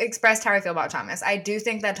 I've expressed how I feel about Thomas. I do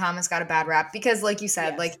think that Thomas got a bad rap because, like you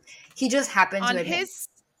said, yes. like he just happened to On admit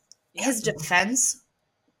yep. his defense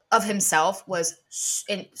of himself was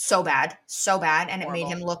so bad, and it made Horrible.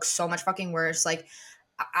 him look so much fucking worse. Like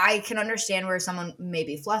I can understand where someone may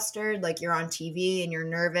be flustered, like you're on TV and you're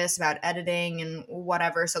nervous about editing and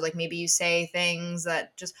whatever. So like maybe you say things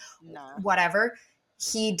that just Nah. whatever.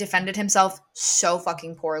 He defended himself so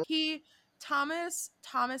fucking poorly. Thomas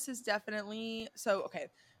is definitely so okay.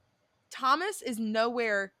 Thomas is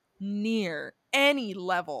nowhere near any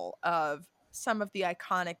level of some of the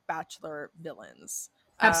iconic Bachelor villains,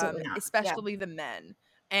 Absolutely not. Yeah. especially the men.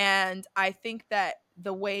 And I think that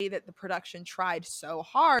the way that the production tried so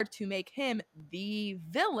hard to make him the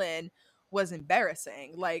villain was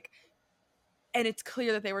embarrassing. Like, and it's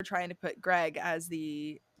clear that they were trying to put Greg as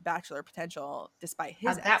the Bachelor potential despite his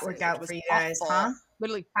How'd that work exes, which out was for you guys, huh? awful.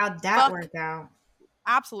 Literally, How'd that fuck, work out?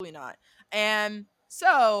 absolutely not. And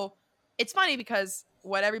so it's funny because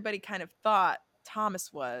what everybody kind of thought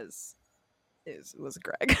Thomas was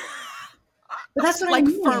Greg. But that's what I Like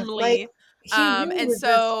mean. Like firmly. he really And was just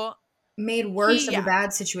so made worse he of a yeah.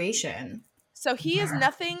 bad situation. So he is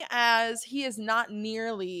not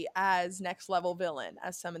nearly as next level villain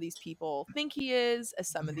as some of these people think he is, as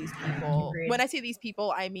some of these people. Agreed. When I say these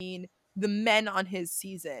people, I mean the men on his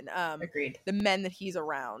season, Agreed. the men that he's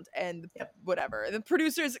around, and Yep. whatever. The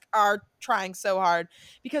producers are trying so hard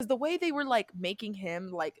because the way they were like making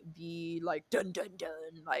him like the like dun dun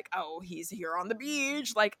dun, like, oh, he's here on the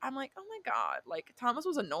beach. Like, I'm like, oh my God, like Thomas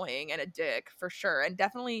was annoying and a dick for sure. And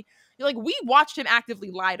definitely like we watched him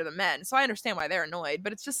actively lie to the men, so I understand why they're annoyed.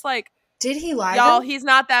 But it's just like, Did he lie y'all, though? he's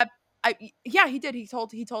not that. Yeah, he did. He told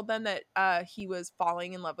them that he was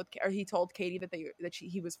falling in love with, or he told Katie that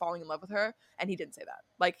he was falling in love with her, and he didn't say that.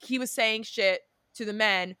 Like he was saying shit to the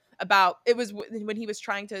men about it was when he was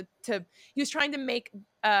trying to he was trying to make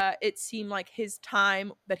it seem like his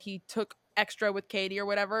time that he took extra with Katie or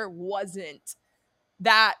whatever wasn't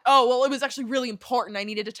that, oh, well, it was actually really important. I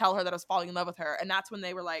needed to tell her that I was falling in love with her. And that's when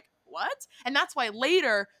they were like, what? And that's why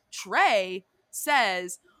later Trey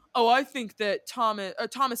says, oh, I think that Thomas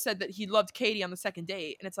said that he loved Katie on the second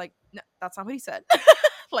date. And it's like, no, that's not what he said.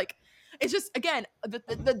 Like, it's just, again,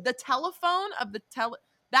 the telephone of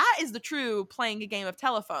that is the true playing a game of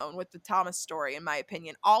telephone with the Thomas story, in my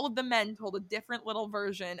opinion. All of the men told a different little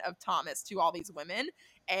version of Thomas to all these women.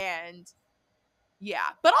 And yeah,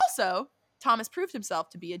 but also Thomas proved himself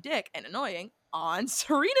to be a dick and annoying on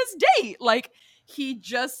Serena's date. Like he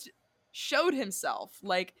just showed himself.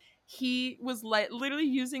 Like he was like literally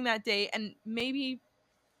using that date, and maybe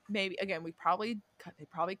again they probably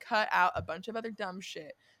cut out a bunch of other dumb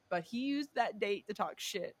shit. But he used that date to talk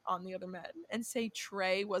shit on the other men and say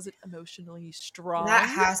Trey wasn't emotionally strong. That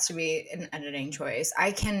has to be an editing choice.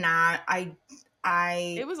 I cannot.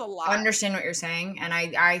 It was a lot. Understand what you're saying, and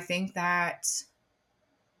I think that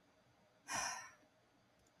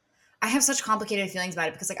I have such complicated feelings about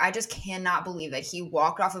it because like I just cannot believe that he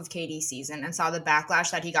walked off of Katie's season and saw the backlash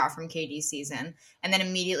that he got from Katie's season and then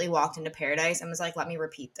immediately walked into Paradise and was like, let me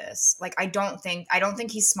repeat this. Like I don't think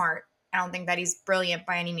he's smart. I don't think that he's brilliant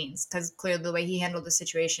by any means because clearly the way he handled the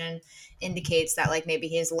situation indicates that like maybe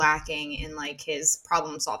he's lacking in like his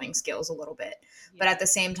problem solving skills a little bit. Yeah. But at the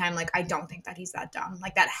same time, like I don't think that he's that dumb.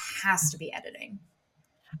 Like that has to be editing.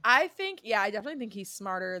 I definitely think he's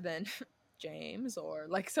smarter than James or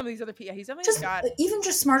like some of these other people. He's definitely even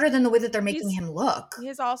just smarter than the way that they're making him look. He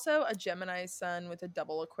is also a Gemini sun with a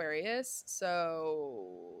double Aquarius,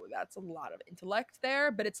 so that's a lot of intellect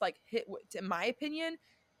there. But it's like, in my opinion,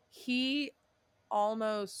 he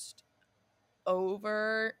almost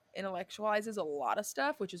over intellectualizes a lot of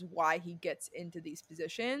stuff, which is why he gets into these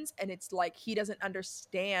positions. And it's like he doesn't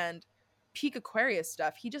understand peak Aquarius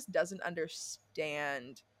stuff. He just doesn't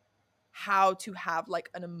understand how to have like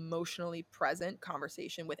an emotionally present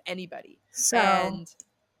conversation with anybody. So and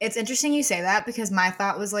It's interesting you say that because my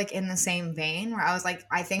thought was like in the same vein where I was like,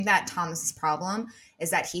 I think that Thomas's problem is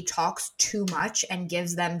that he talks too much and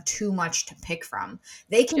gives them too much to pick from.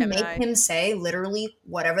 They can make Gemini. him say literally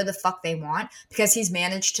whatever the fuck they want because he's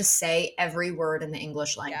managed to say every word in the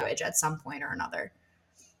English Yeah. language at some point or another.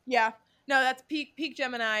 Yeah. No, that's peak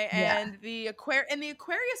Gemini, Yeah. and the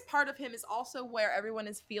Aquarius part of him is also where everyone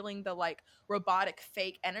is feeling the like robotic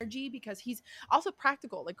fake energy because he's also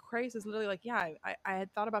practical. Like Aquarius is literally like, yeah, I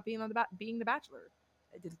had thought about being on being the Bachelor.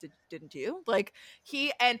 Didn't you? Like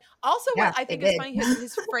he, and also Yeah, what I they think is did.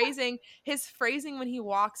 funny, his phrasing when he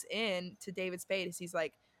walks in to David Spade is he's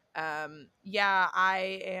like, yeah,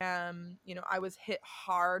 I am, I was hit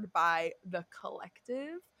hard by the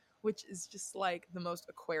collective, which is just like the most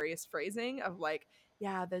Aquarius phrasing of like,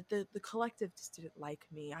 yeah, the collective just didn't like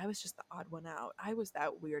me. I was just the odd one out. I was that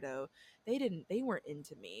weirdo. They weren't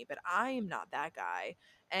into me, but I am not that guy.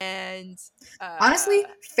 And Honestly,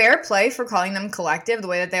 fair play for calling them collective the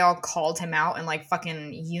way that they all called him out and like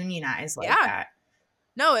fucking unionized like yeah, that.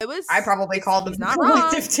 no, I probably called them he's not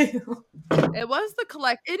collective wrong. too. It was the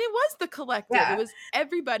collective. Yeah. It was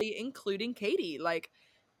everybody, including Katie. Like,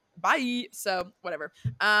 bye. So whatever.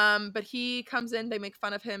 But he comes in, they make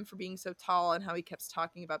fun of him for being so tall and how he keeps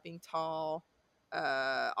talking about being tall.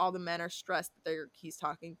 All the men are stressed that he's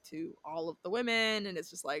talking to all of the women, and it's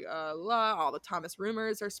just like all the Thomas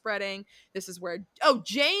rumors are spreading. This is where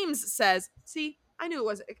James says, see, I knew it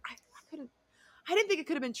was I didn't think it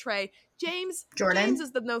could have been Trey. James Jordan.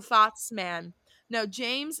 is the no thoughts man. No,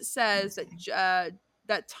 James says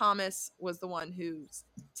that Thomas was the one who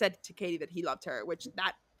said to Katie that he loved her, which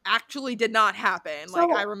that actually did not happen. So,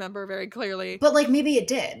 like I remember very clearly. But like maybe it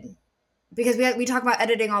did. Because we talk about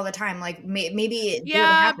editing all the time. Like maybe it did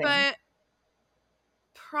happen. But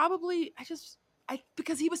probably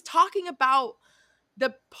because he was talking about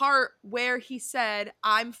the part where he said,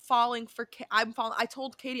 I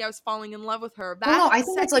told Katie I was falling in love with her. No, I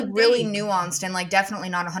think it's like really nuanced and like definitely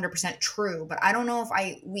not 100% true, but I don't know if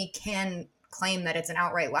we can claim that it's an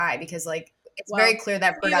outright lie because like it's very clear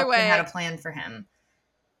that production had a plan for him.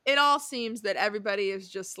 It all seems that everybody is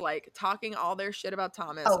just like talking all their shit about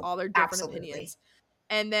Thomas, all their different opinions.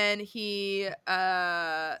 And then he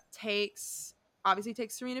takes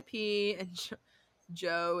Serena P, and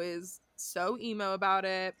Joe is so emo about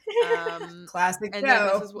it. Classic and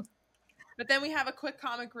Joe. But then we have a quick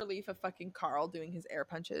comic relief of fucking Carl doing his air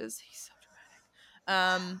punches. He's so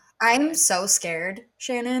dramatic. I'm so scared,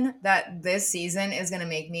 Shannon, that this season is gonna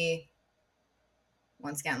make me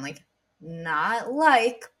once again like not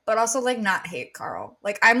like, but also like not hate Carl.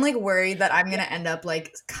 Like I'm like worried that I'm gonna end up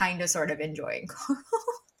like kind of sort of enjoying Carl.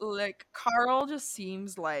 Like Carl just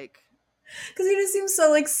seems like, because he just seems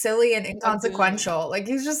so like silly and inconsequential. Like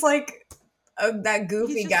he's just like that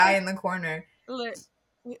goofy guy in the corner. Like,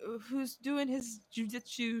 who's doing his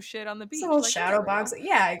jujitsu shit on the beach? It's a like, shadow box.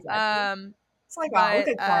 Yeah, exactly. It's like, wow, look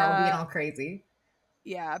at Carl being all crazy.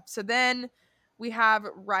 Yeah. So then we have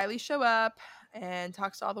Riley show up and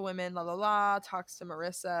talks to all the women, talks to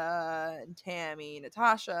Marissa and Tammy,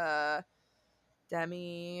 Natasha,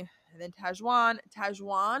 Demi, and then Tajwan.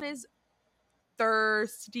 Tajwan is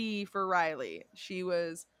thirsty for Riley. She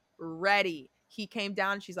was ready. He came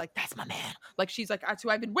down and she's like, that's my man. Like, she's like, that's who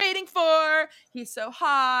I've been waiting for. He's so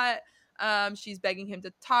hot. She's begging him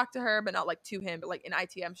to talk to her, but not like to him, but like in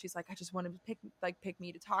ITM, she's like, I just want him to pick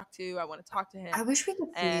me to talk to. I want to talk to him. I wish we could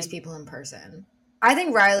see these people in person. I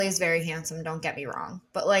think Riley is very handsome, don't get me wrong.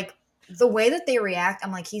 But like the way that they react,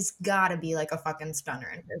 I'm like, he's gotta be like a fucking stunner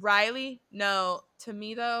in person. Riley, no. To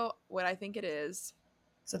me though, what I think it is.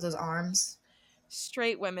 So those arms.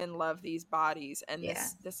 Straight women love these bodies and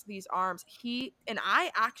these arms.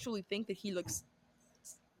 I actually think that he looks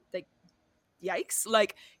like yikes.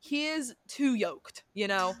 Like he is too yoked,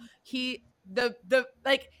 He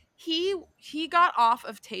got off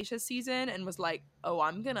of Tayshia's season and was like, oh,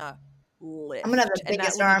 I'm gonna lift. I'm gonna have the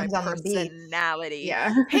biggest arms on the beach. Personality.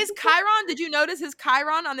 Yeah. His Chiron, did you notice his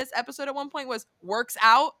Chiron on this episode at one point was works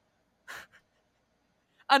out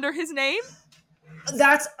under his name?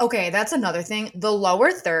 That's okay. That's another thing. The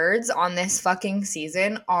lower thirds on this fucking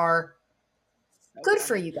season are so good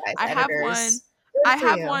for you guys. I editors. have one. I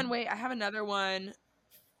have one. Wait, I have another one.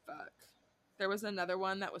 Fuck. There was another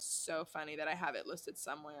one that was so funny that I have it listed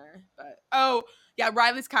somewhere. But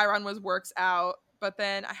Riley's Chiron was works out. But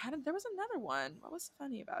then there was another one. What was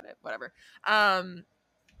funny about it? Whatever.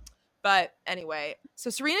 But anyway, so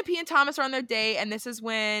Serena P and Thomas are on their date, and this is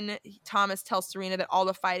when Thomas tells Serena that all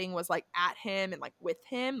the fighting was like at him and like with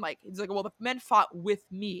him. Like he's like, well, the men fought with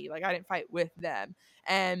me. Like I didn't fight with them.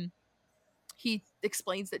 And he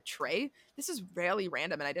explains that Trey, this is really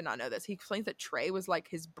random and I did not know this. He explains that Trey was like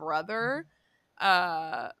his brother.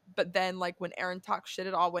 But then like when Aaron talked shit,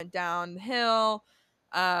 it all went downhill.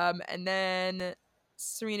 And then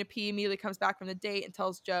Serena P immediately comes back from the date and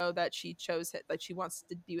tells Joe that she chose it, like she wants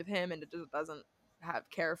to be with him and doesn't have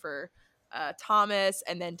care for Thomas,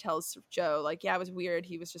 and then tells Joe like, yeah, it was weird.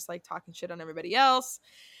 He was just like talking shit on everybody else.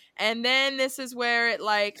 And then this is where it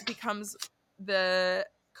like becomes the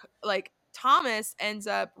like Thomas ends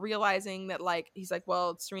up realizing that like he's like,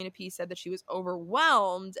 well, Serena P said that she was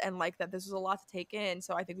overwhelmed and like that this was a lot to take in,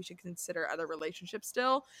 so I think we should consider other relationships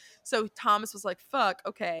still. So Thomas was like, fuck,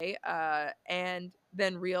 okay, and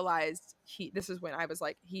then realized this is when I was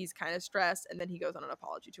like, he's kind of stressed, and then he goes on an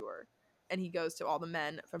apology tour and he goes to all the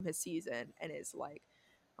men from his season and is like,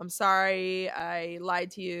 I'm sorry, I lied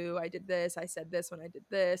to you. I did this. I said this when I did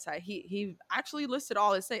this. He actually listed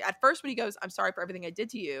all his things. At first when he goes, I'm sorry for everything I did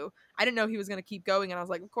to you, I didn't know he was going to keep going. And I was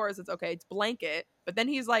like, of course, it's okay. It's blanket. But then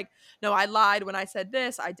he's like, no, I lied when I said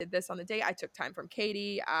this. I did this on the date. I took time from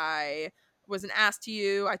Katie. I was an ass to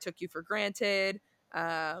you. I took you for granted.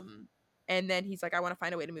 And then he's like, I want to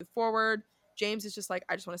find a way to move forward. James is just like,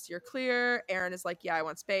 I just want to steer clear. Aaron is like, yeah, I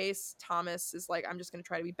want space. Thomas is like, I'm just going to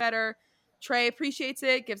try to be better. Trey appreciates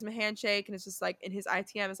it, gives him a handshake, and it's just like in his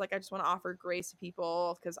ITM, it's like, I just want to offer grace to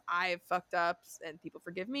people because I've fucked up and people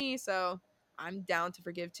forgive me, so I'm down to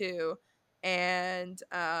forgive too. And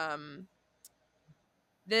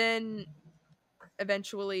then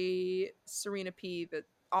eventually Serena P,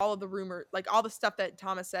 all of the rumor, like all the stuff that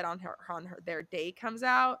Thomas said on their date comes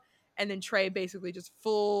out, and then Trey basically just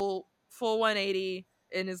full 180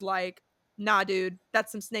 and is like, nah, dude,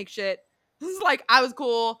 that's some snake shit. This is like, I was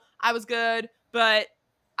cool, I was good, but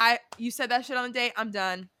you said that shit on the date, I'm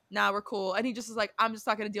done. Nah, we're cool. And he just is like, I'm just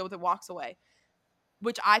not gonna deal with it, walks away.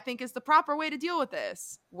 Which I think is the proper way to deal with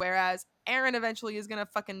this. Whereas Aaron eventually is gonna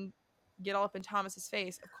fucking get all up in Thomas's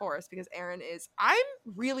face, of course, because Aaron is. I'm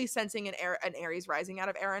really sensing an Aries rising out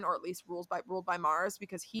of Aaron, or at least ruled by Mars,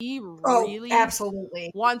 because he really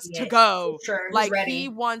absolutely wants to go. Sure, like he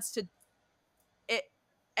wants to. It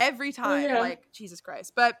every time, like Jesus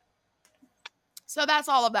Christ. But so that's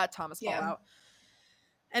all of that Thomas fallout.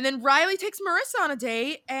 And then Riley takes Marissa on a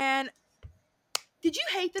date, and did you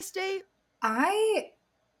hate this date?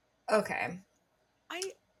 Okay.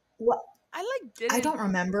 What? I like didn't. I don't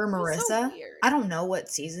remember Marissa. So I don't know what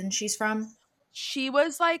season she's from. She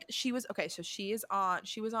was okay, so she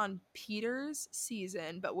was on Peter's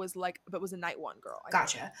season, but was a night one girl.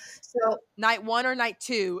 Gotcha. So night one or night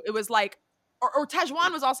two. It was like or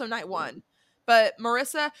Tajwan was also night one. But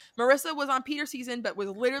Marissa was on Peter's season, but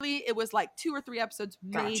it was like 2 or 3 episodes,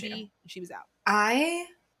 maybe, and she was out.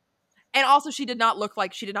 And also she did not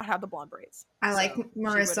have the blonde braids. I like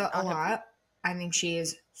Marissa a lot. I think she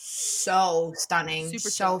is so stunning,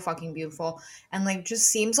 so fucking beautiful, and like just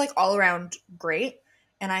seems like all around great.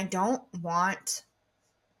 And I don't want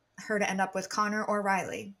her to end up with Connor or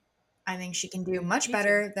Riley. I think she can do much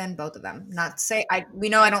better than both of them. Not to say we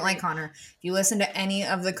know I don't like Connor. If you listen to any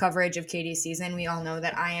of the coverage of Katie's season, we all know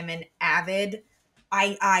that I am an avid.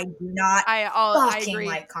 I do not fucking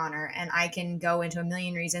like Connor, and I can go into a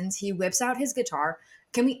million reasons. He whips out his guitar.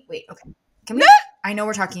 Can we wait? Okay, can we? I know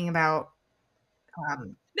we're talking about.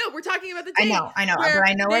 No, we're talking about the date. I know, but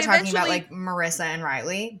I know we're talking about like Marissa and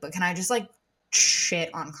Riley. But can I just like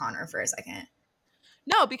shit on Connor for a second?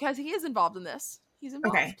 No, because he is involved in this. He's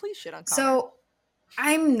involved. Okay. Please shit on Connor. So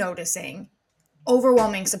I'm noticing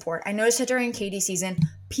overwhelming support. I noticed it during Katie's season.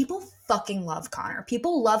 People fucking love Connor.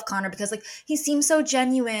 People love Connor because like he seems so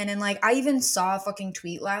genuine, and like I even saw a fucking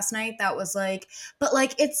tweet last night that was like, but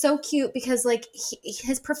like it's so cute because like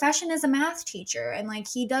his profession is a math teacher, and like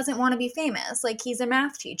he doesn't want to be famous. Like he's a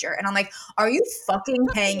math teacher, and I'm like, are you fucking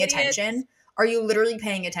paying attention? Are you literally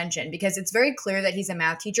paying attention? Because it's very clear that he's a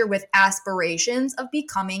math teacher with aspirations of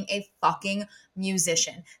becoming a fucking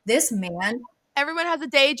musician. This man. Everyone has a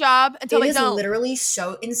day job until they don't. It is literally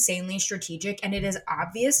so insanely strategic, and it is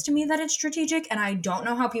obvious to me that it's strategic, and I don't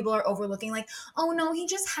know how people are overlooking like, oh no, he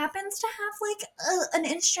just happens to have like an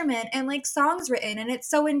instrument and like songs written, and it's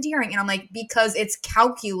so endearing. And I'm like, because it's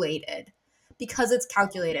calculated.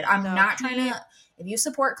 I'm not trying to, if you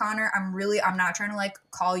support Connor, I'm not trying to like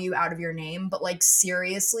call you out of your name, but like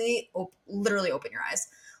seriously, literally open your eyes.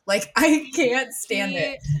 Like, I can't stand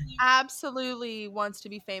it. Absolutely wants to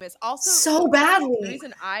be famous. Also, so badly. The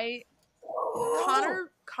reason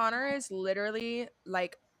Connor is literally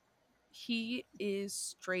like, he is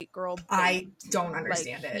straight girl bait. I don't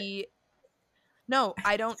understand it. No,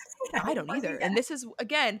 I don't either. And this is,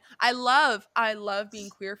 again, I love being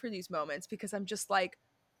queer for these moments because I'm just like,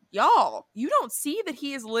 y'all, you don't see that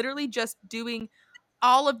he is literally just doing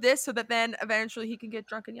all of this so that then eventually he can get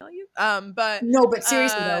drunk and yell at you. But No, but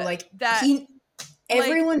seriously though, like that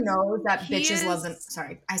everyone knows that he bitches love the. is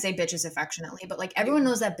Sorry, I say bitches affectionately, but like you. everyone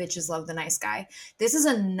knows that bitches love the nice guy. This is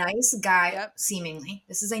a nice guy, Yep. seemingly.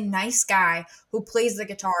 This is a nice guy who plays the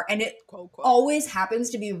guitar, and it Quote, quote. always happens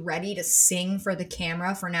to be ready to sing for the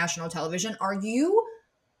camera for national television. Are you,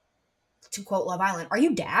 to quote Love Island, are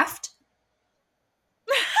you daft?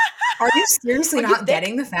 Are you seriously Are you not thick?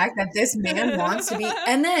 getting the fact that this man wants to be?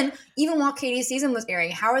 And then, even while Katie's season was airing,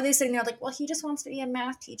 how are they sitting there like, well, he just wants to be a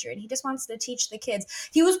math teacher and he just wants to teach the kids?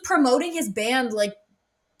 He was promoting his band, like,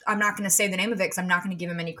 I'm not going to say the name of it because I'm not going to give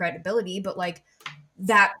him any credibility, but like,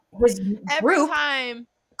 that was Every time.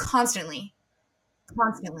 Constantly.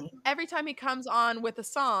 Every time he comes on with a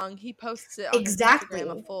song, he posts it on Exactly. his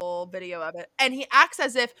Instagram, a full video of it. And he acts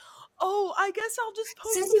as if, oh, I guess I'll just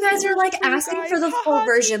post Since you guys are like asking for the full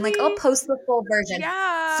version, like I'll post the full version.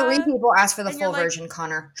 Yeah. 3 people asked for the full version,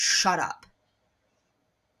 Connor. Shut up.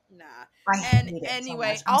 Nah. I hate it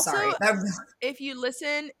anyway, so much. I'm also, sorry. if you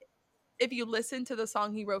listen to the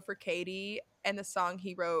song he wrote for Katie and the song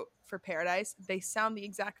he wrote for Paradise, they sound the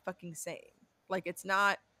exact fucking same. Like, it's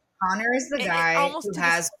not. Connor is the guy who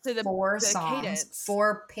has 4 songs, cadence.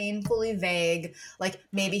 4 painfully vague. Like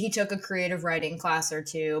maybe he took a creative writing class or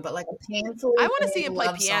 2, but like a painfully. I want to see him play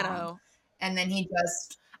piano, song. And then he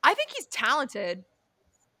just. I think he's talented.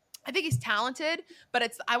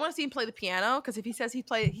 But I want to see him play the piano because if he says he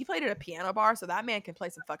played at a piano bar, so that man can play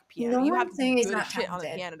some fucking piano. No, you have to saying be he's good not as shit talented,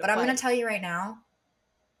 on the piano. But I'm going to tell you right now,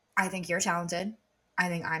 I think you're talented. I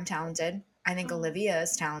think I'm talented. I think Olivia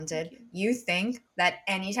is talented. You think that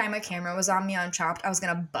anytime a camera was on me on Chopped, I was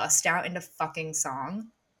going to bust out into fucking song?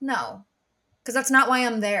 No. Because that's not why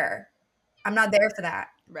I'm there. I'm not there for that.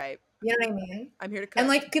 Right. You know what I mean? I'm here to cook. And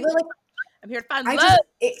like, people are like, I'm here to find love.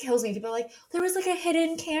 It kills me. People are like, there was like a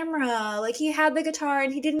hidden camera. Like he had the guitar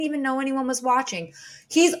and he didn't even know anyone was watching.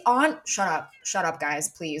 He's on. Shut up, guys.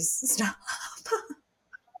 Please stop.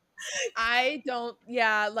 I don't,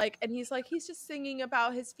 yeah, like, and he's just singing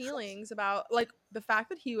about his feelings, about like the fact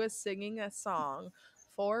that he was singing a song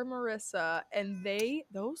for Marissa and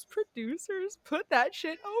those producers put that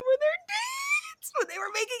shit over their dates when they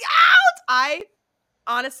were making out. I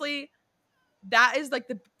honestly, that is like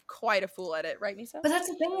quite a fool edit, right, Nisa? But that's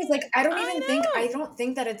the thing is like, I don't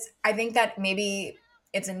think that I think that maybe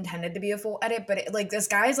it's intended to be a full edit, but like this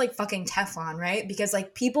guy is like fucking Teflon, right? Because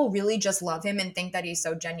like people really just love him and think that he's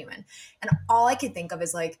so genuine. And all I could think of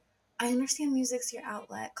is like, I understand music's your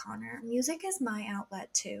outlet, Connor. Music is my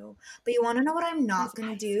outlet too. But you want to know what I'm not going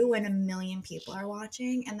to do when 1 million people are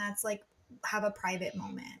watching? And that's like have a private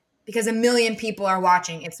moment. Because 1 million people are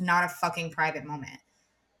watching. It's not a fucking private moment.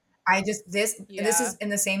 This is in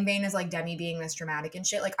the same vein as like Demi being this dramatic and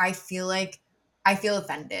shit. Like I feel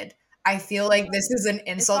offended. I feel like this is an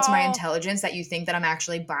insult to my intelligence that you think that I'm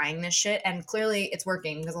actually buying this shit. And clearly it's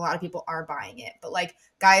working because a lot of people are buying it. But like,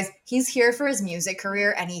 guys, he's here for his music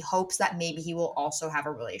career and he hopes that maybe he will also have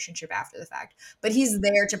a relationship after the fact. But he's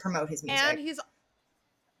there to promote his music. And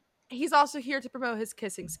he's also here to promote his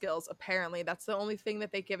kissing skills, apparently. That's the only thing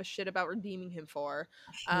that they give a shit about redeeming him for.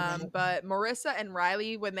 But Marissa and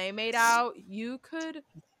Riley, when they made out, you could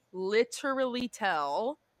literally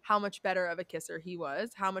tell how much better of a kisser he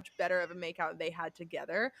was, how much better of a makeout they had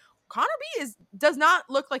together. Connor B does not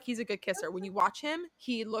look like he's a good kisser. When you watch him,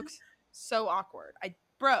 he looks so awkward.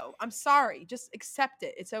 Bro, I'm sorry. Just accept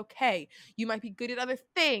it. It's okay. You might be good at other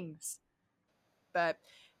things. But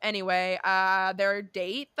anyway, their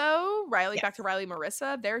date though, back to Riley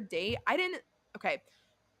Marissa, their date,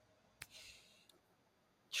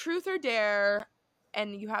 truth or dare,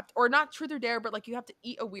 and you have to, or not truth or dare, but like you have to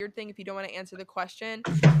eat a weird thing if you don't want to answer the question.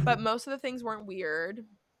 But most of the things weren't weird.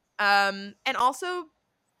 And also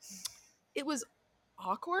it was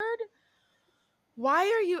awkward. Why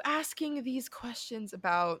are you asking these questions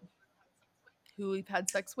about who we've had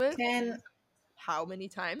sex with and how many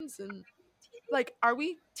times? And like, are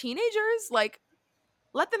we teenagers? Like,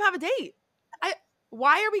 let them have a date.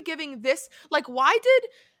 Why are we giving this? Like, why did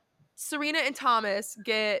Serena and Thomas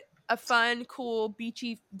get a fun, cool,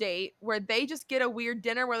 beachy date where they just get a weird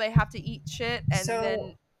dinner where they have to eat shit and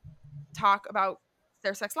then talk about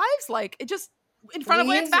their sex lives? Like, it just in front of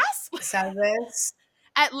Lance Bass? Said this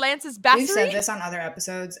at Lance's Bassery? We've said this on other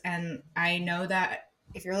episodes, and I know that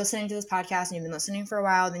if you're listening to this podcast and you've been listening for a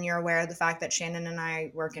while, then you're aware of the fact that Shannon and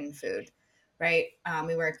I work in food, right?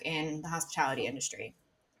 We work in the hospitality industry.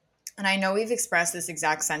 And I know we've expressed this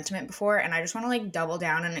exact sentiment before, and I just want to like double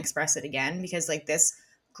down and express it again because like this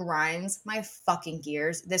grinds my fucking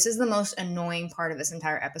gears. This is the most annoying part of this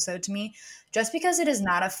entire episode to me. Just because it is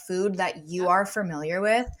not a food that you are familiar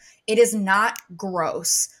with, it is not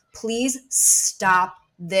gross. Please stop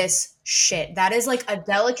this shit. That is like a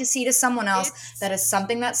delicacy to someone else. That is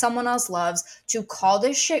something that someone else loves. To call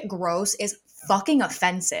this shit gross is fucking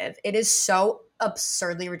offensive. It is so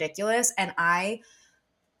absurdly ridiculous, and I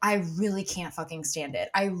really can't fucking stand it.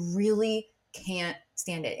 I really can't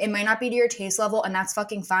stand it. It might not be to your taste level, and that's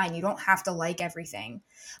fucking fine. You don't have to like everything.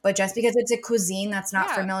 But just because it's a cuisine that's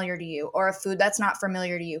not familiar to you, or a food that's not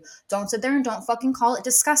familiar to you, don't sit there and don't fucking call it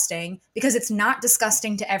disgusting, because it's not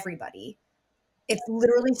disgusting to everybody. It's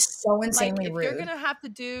literally so insanely if rude.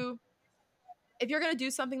 If you're gonna do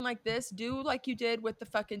something like this, do like you did with the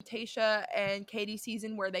fucking Tayshia and Katie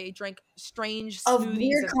season, where they drank strange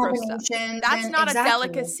smoothies of gross stuff. That's not a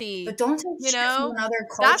delicacy. But don't take shit from another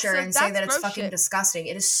culture and say that it's fucking disgusting.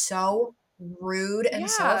 It is so rude and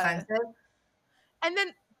so offensive. And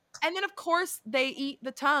then of course they eat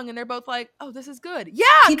the tongue and they're both like, "Oh, this is good." Yeah,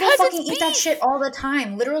 people fucking eat that shit all the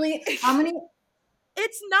time. Literally, how many?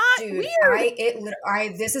 It's not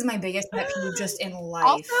weird. This is my biggest pet peeve just in life.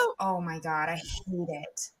 Also, oh my god, I hate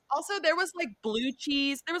it. Also, there was like blue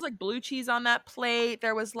cheese. There was like blue cheese on that plate.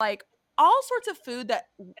 There was like all sorts of food that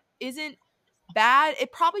isn't bad.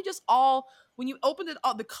 It probably just all, when you opened it,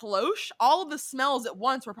 all the cloche, all of the smells at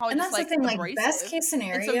once were probably, and just, that's the thing, abrasive. Like best case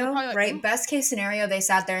scenario, like, right? Best case scenario, they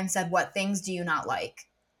sat there and said, "What things do you not like?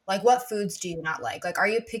 Like, what foods do you not like? Like, are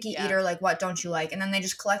you a picky eater? Like, what don't you like?" And then they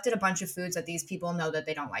just collected a bunch of foods that these people know that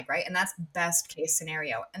they don't like, right? And that's best case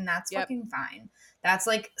scenario, and that's fucking fine. That's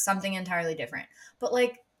like something entirely different. But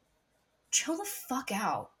like, chill the fuck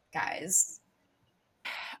out, guys.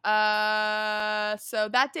 So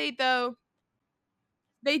that date though,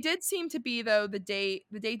 they did seem to be the date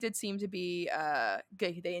did seem to be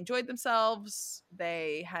good. They enjoyed themselves.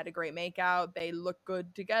 They had a great makeout. They looked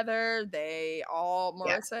good together.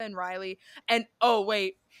 Marissa and Riley, and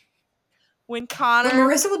when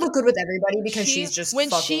Marissa would look good with everybody because she's just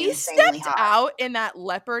when she stepped out in that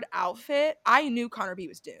leopard outfit, I knew Connor B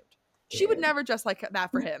was doomed. Dude. She would never dress like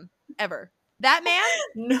that for him ever. That man,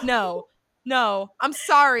 no, I'm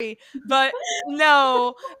sorry, but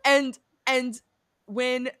no. And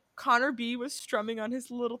when Connor B was strumming on his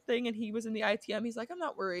little thing and he was in the ITM, he's like, "I'm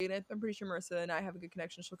not worried. I'm pretty sure Marissa and I have a good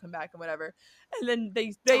connection. She'll come back and whatever." And then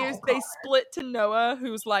they split to Noah,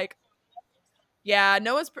 who's like, "Yeah,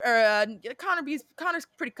 Connor's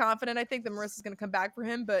pretty confident. I think that Marissa's gonna come back for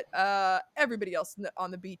him, but everybody else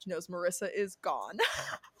on the beach knows Marissa is gone."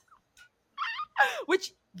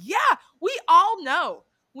 Which, yeah, we all know.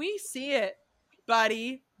 We see it,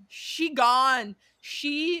 buddy. She gone.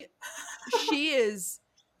 She is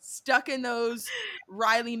stuck in those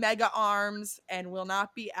Riley mega arms and will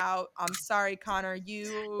not be out. I'm sorry, Connor.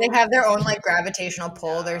 They have their own like gravitational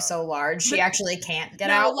pull. No. They're so large. She actually can't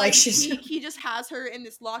get out. Like he just has her in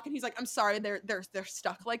this lock, and he's like, "I'm sorry, they're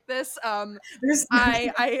stuck like this. I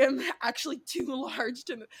am actually too large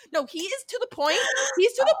to." No, he is to the point.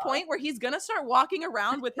 He's to the point where he's gonna start walking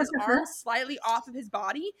around with his arms slightly off of his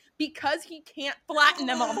body because he can't flatten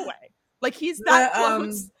them all the way. Like, he's that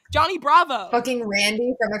close. Johnny Bravo. Fucking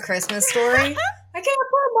Randy from A Christmas Story. I can't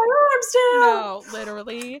put my arms down. No,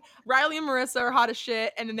 literally. Riley and Marissa are hot as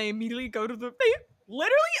shit, and then they immediately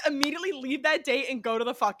leave that date and go to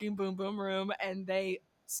the fucking Boom Boom Room, and they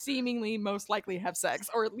seemingly most likely have sex,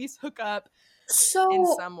 or at least hook up in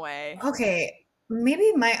some way. Okay.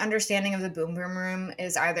 Maybe my understanding of the Boom Boom Room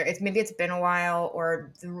is either maybe it's been a while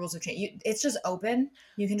or the rules have changed. It's just open.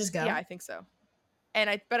 You can just go. Yeah, I think so.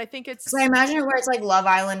 But I think it's. So I imagine it where it's like Love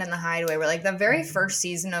Island and the Hideaway, where like the very first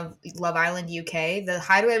season of Love Island UK, the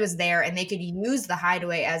Hideaway was there and they could use the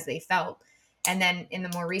Hideaway as they felt. And then in the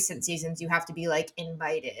more recent seasons, you have to be like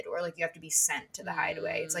invited or like you have to be sent to the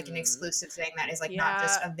Hideaway. It's like an exclusive thing that is like not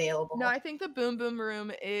just available. No, I think the Boom Boom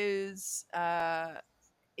Room is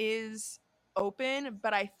open,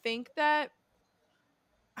 but I think that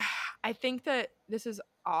this is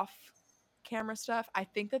off camera stuff. I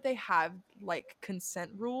think that they have like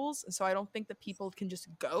consent rules, so I don't think that people can just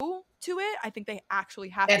go to it. I think they actually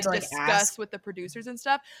have to discuss with the producers and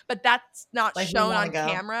stuff, but that's not like shown on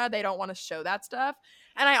camera. They don't want to show that stuff.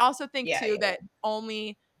 And I also think that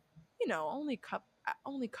only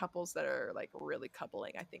couples that are like really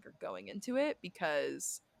coupling, I think, are going into it,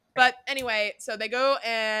 because But anyway, so they go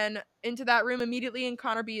and into that room immediately, and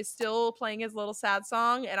Connor B is still playing his little sad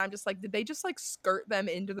song. And I'm just like, did they just like skirt them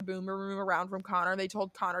into the boomer room around from Connor? They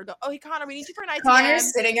told Connor, go, oh, hey, Connor, we need you for an ITM.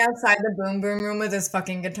 Connor's sitting outside the boom boom room with his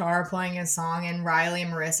fucking guitar playing his song, and Riley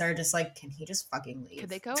and Marissa are just like, can he just fucking leave? Could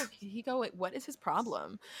they go? Could he go? Wait, what is his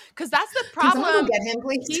problem? Because that's the Can someone problem. go get him,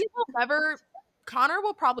 please? He will never. Connor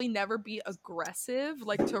will probably never be aggressive,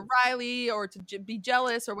 like to Riley or to be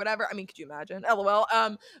jealous or whatever. I mean, could you imagine? LOL.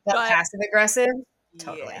 But But passive aggressive?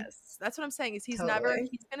 Totally. yes, that's what I'm saying. Is he's Totally. never.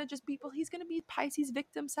 He's gonna just be. He's gonna be Pisces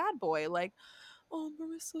victim, sad boy. Like, oh,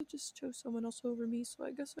 Marissa just chose someone else over me, so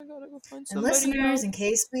I guess I gotta go find And somebody listeners, else. in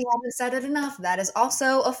case we haven't said it enough, that is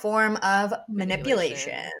also a form of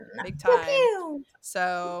manipulation. Big Pew, time. pew.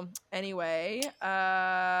 So anyway,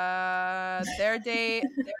 their date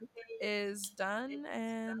is done,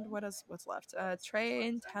 and what's left? Trey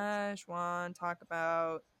and Tajwan talk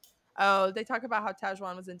about. Oh, they talk about how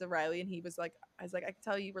Tajwan was into Riley, and he was like, I was like, I can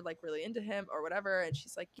tell you were like really into him or whatever, and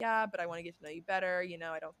she's like, yeah, but I want to get to know you better. You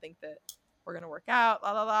know, I don't think that we're gonna work out.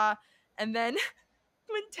 La la la. And then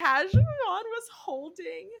when Tajwan was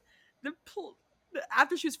holding the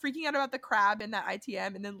after she was freaking out about the crab in that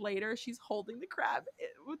ITM, and then later she's holding the crab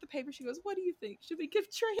with the paper, she goes, what do you think? Should we give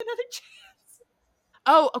Trey another chance?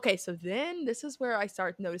 Oh, okay, so then this is where I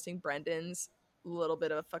start noticing Brendan's little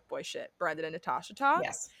bit of fuckboy shit. Brendan and Natasha talk.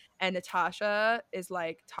 Yes. And Natasha is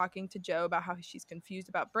like talking to Joe about how she's confused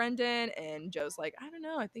about Brendan, and Joe's like, I don't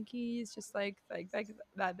know, I think he's just like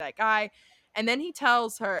that guy. And then he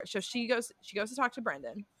tells her, so she goes to talk to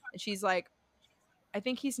Brendan, and she's like, I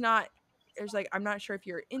think he's not. There's like, I'm not sure if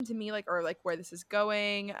you're into me, like, or like where this is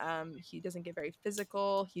going. He doesn't get very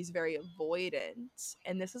physical. He's very avoidant.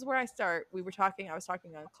 And this is where I was talking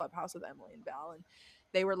on Clubhouse with Emily and Val, and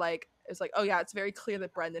they were like, it's like, oh yeah, it's very clear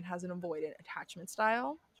that Brendan has an avoidant attachment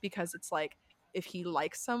style, because it's like, if he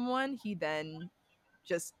likes someone, he then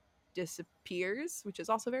just disappears, which is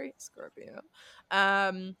also very Scorpio.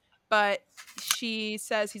 But she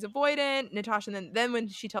says he's avoidant, Natasha, and then when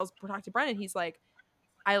she talks to Brendan, he's like,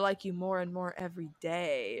 I like you more and more every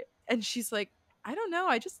day. And she's like, I don't know,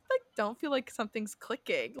 I just like don't feel like something's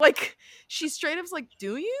clicking. Like, she straight up's like,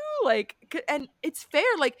 do you? Like, and it's fair,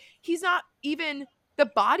 like, he's not even, the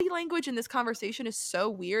body language in this conversation is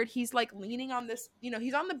so weird. He's like leaning on this,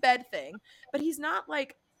 he's on the bed thing, but he's not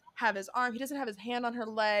like he doesn't have his hand on her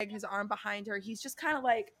leg, his arm behind her. He's just kind of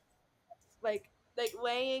like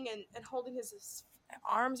laying and holding his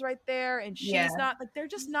arms right there, and she's not like, they're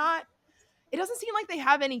just not, it doesn't seem like they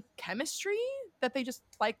have any chemistry, that they just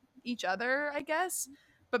like each other, I guess.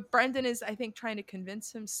 But Brendan is, I think, trying to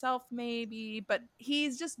convince himself maybe, but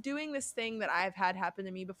he's just doing this thing that I've had happen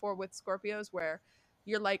to me before with Scorpios, where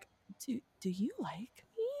you're like, do you like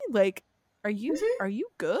me? Like, are you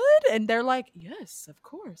good? And they're like, yes, of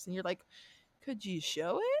course. And you're like, could you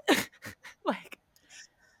show it? Like,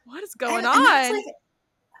 what is going on? That's like,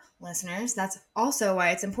 listeners, that's also why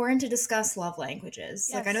it's important to discuss love languages.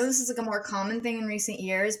 Yes. Like, I know this is like a more common thing in recent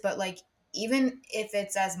years, but like, even if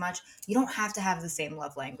it's as much, you don't have to have the same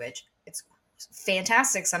love language. It's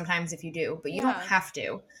fantastic sometimes if you do, but you don't have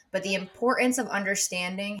to. But the importance of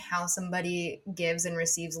understanding how somebody gives and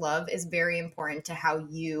receives love is very important to how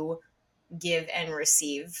you give and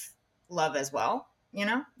receive love as well.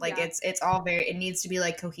 Like, it's all it needs to be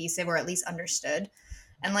like cohesive, or at least understood.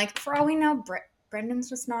 And like, for all we know, Brendan's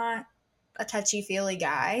just not a touchy-feely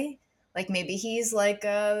guy. Like, maybe he's like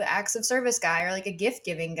a acts of service guy, or like a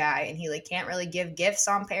gift-giving guy, and he like can't really give gifts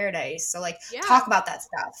on Paradise. So like, talk about that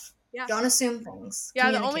stuff. Don't assume things.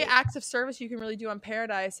 Yeah, the only acts of service you can really do on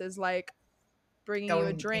Paradise is like bringing you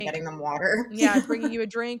a drink, getting them water. Yeah, bringing you a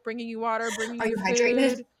drink, bringing you water, bringing you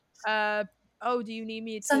food. Hydrated? Oh, do you need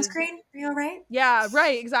me to sunscreen? Are you all right? Yeah,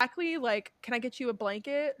 right, exactly. Like, can I get you a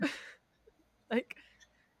blanket? Like,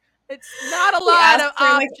 it's not a lot of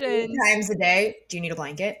options. Like 8 times a day. Do you need a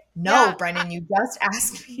blanket? No, Brendan, you just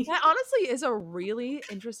asked me. That honestly is a really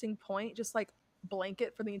interesting point. Just like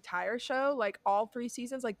blanket for the entire show, like all 3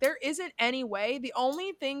 seasons. Like, there isn't any way. The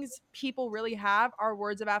only things people really have are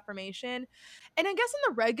words of affirmation. And I guess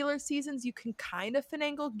in the regular seasons, you can kind of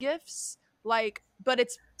finagle gifts. Like, but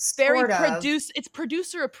it's it's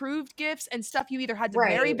producer approved gifts and stuff you either had to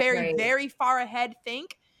very far ahead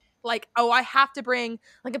think. Like, oh, I have to bring,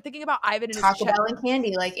 like, I'm thinking about Ivan and Taco Bell and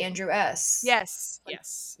candy, like Andrew S. Yes.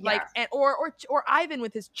 Like, and or Ivan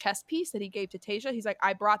with his chess piece that he gave to Tayshia. He's like,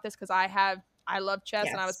 I brought this because I love chess,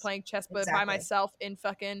 and I was playing chess by myself in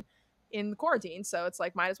quarantine. So it's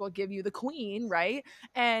like, might as well give you the queen, right?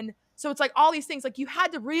 And so it's like all these things, like, you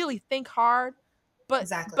had to really think hard, but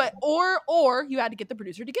or you had to get the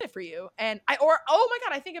producer to get it for you. And oh my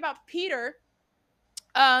god, I think about Peter.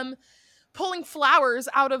 pulling flowers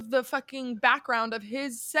out of the fucking background of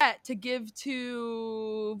his set to give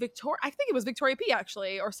to Victoria. I think it was Victoria P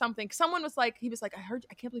actually, or something. Someone was like, he was like, I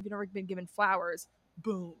can't believe you've never been given flowers.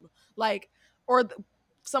 Boom. Like, or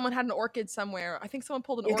someone had an orchid somewhere. I think someone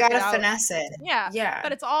pulled an You orchid gotta out. finesse it. Yeah. Yeah.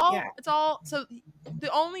 But it's all, so the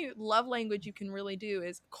only love language you can really do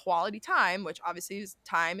is quality time, which obviously is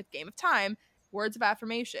time, it's game of time, words of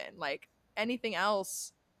affirmation, like anything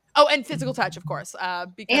else. Oh, and physical touch, of course.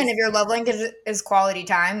 Because And if your love language is quality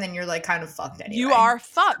time, then you're like kind of fucked anyway. you are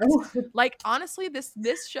fucked. Like, honestly, this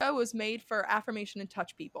show was made for affirmation and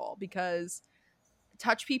touch people, because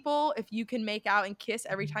touch people, if you can make out and kiss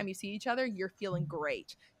every time you see each other, you're feeling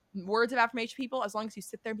great. Words of affirmation people, as long as you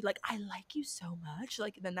sit there and be like, I like you so much,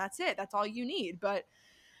 like, then that's it. That's all you need. But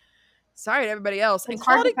sorry to everybody else. It's and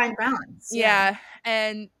hard quality, to find balance. yeah.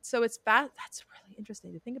 And so it's that's really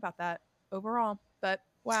interesting to think about that overall. But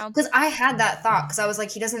wow. Because I had that thought, because I was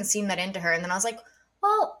like, he doesn't seem that into her. And then I was like,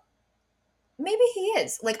 well, maybe he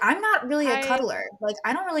is. Like, I'm not really a cuddler. Like,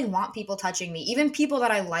 I don't really want people touching me. Even people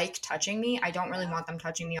that I like touching me, I don't really want them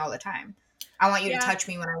touching me all the time. I want you to touch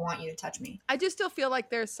me when I want you to touch me. I just still feel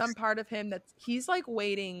like there's some part of him that he's like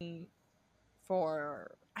waiting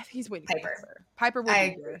for. I think he's waiting for Piper. Piper will be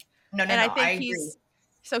here. No, and I think he's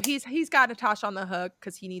got Natasha on the hook,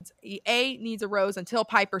 because he needs a rose until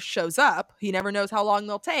Piper shows up. He never knows how long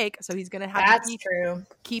they'll take, so he's gonna have to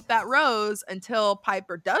keep that rose until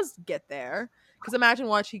Piper does get there. Because imagine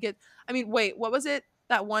what she get. I mean, wait, what was it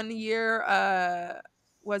that one year?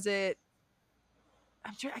 Was it?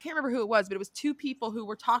 I'm sure I can't remember who it was, but it was two people who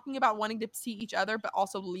were talking about wanting to see each other, but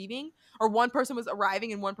also leaving. Or one person was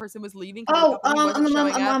arriving and one person was leaving. Connor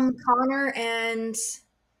and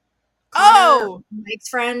Mike's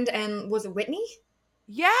friend, and was it Whitney?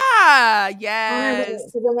 Yeah,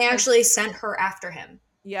 yes. So then they actually sent her after him.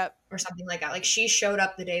 Yep. Or something like that. Like, she showed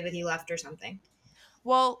up the day that he left or something.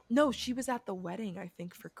 Well, no, she was at the wedding, I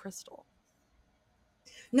think, for Crystal.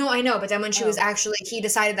 No, I know, but then when she was actually, he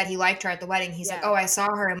decided that he liked her at the wedding. He's like, oh, I saw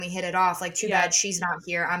her and we hit it off. Like, too bad she's not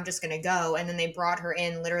here. I'm just going to go. And then they brought her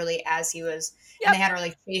in literally as he was, and they had her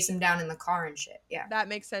like chase him down in the car and shit. Yeah. That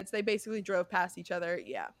makes sense. They basically drove past each other.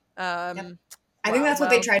 Yeah. I think that's what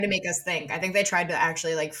they tried to make us think. I think they tried to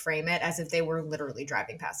actually like frame it as if they were literally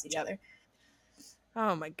driving past each other.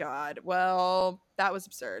 Oh my God. Well, that was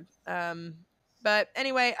absurd. But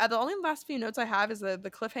anyway, the only last few notes I have is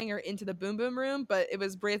the cliffhanger into the Boom Boom room. But it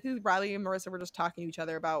was Riley and Marissa were just talking to each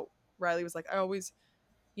other about. Riley was like, I always,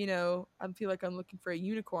 I feel like I'm looking for a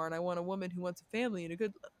unicorn. I want a woman who wants a family and a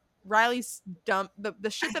good. Riley's dumb. The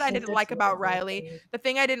shit that I didn't like about Riley. The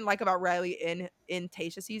thing I didn't like about Riley in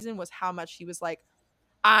Tayshia season was how much he was like,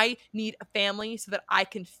 I need a family so that I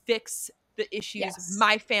can fix the issues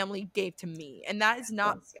my family gave to me, and that is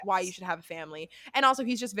not why you should have a family. And also,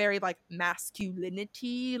 he's just very like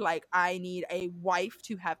masculinity, like, I need a wife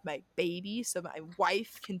to have my baby so my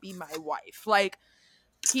wife can be my wife. Like,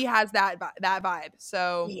 he has that vibe.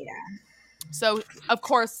 So of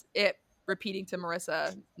course it repeating to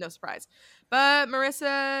Marissa, no surprise. But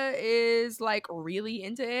Marissa is like really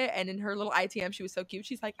into it, and in her little ITM, she was so cute.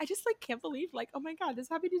 She's like, I just like can't believe, like, oh my God, this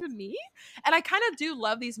happened to me. And I kind of do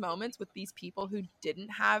love these moments with these people who didn't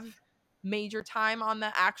have major time on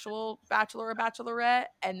the actual Bachelor or Bachelorette,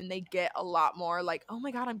 and then they get a lot more like, oh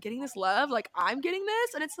my God, I'm getting this love, like I'm getting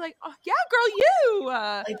this, and it's like, oh yeah, girl, you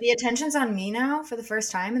like the attention's on me now for the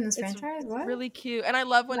first time in this franchise. What? Really cute. And I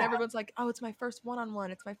love when everyone's like, oh, it's my first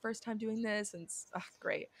one-on-one, it's my first time doing this, and it's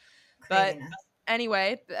great. Craziness. But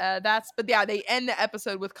anyway, they end the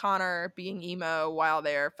episode with Connor being emo while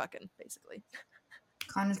they're fucking, basically.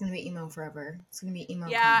 Connor's gonna be emo forever. It's gonna be emo.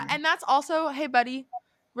 Yeah, Connor. and that's also, hey buddy,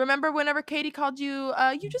 remember whenever Katie called you,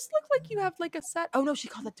 you just look like you have like a sad. Oh no, she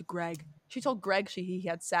called that to Greg. She told Greg he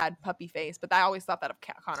had sad puppy face, but I always thought that of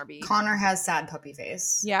Connor B. Connor has sad puppy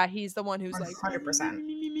face. Yeah, he's the one who's 100%. Like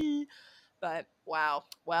 100%. But wow.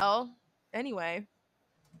 Well, anyway,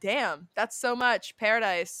 damn, that's so much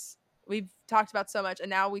Paradise. We've talked about so much, and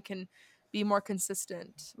now we can be more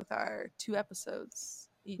consistent with our 2 episodes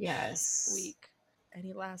each week.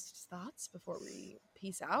 Any last thoughts before we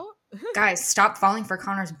peace out? Guys, stop falling for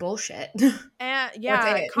Connor's bullshit. And that's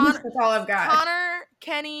all I've got. Connor,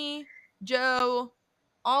 Kenny, Joe,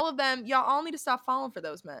 all of them, y'all all need to stop falling for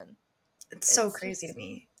those men. It's so crazy to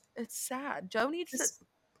me. It's sad. Joe needs to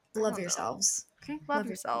love yourselves. Okay, love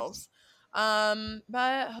yourselves.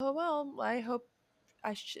 But oh well, I hope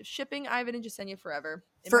shipping Ivan and Jessenia forever.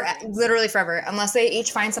 Literally forever. Unless they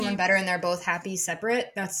each find someone better and they're both happy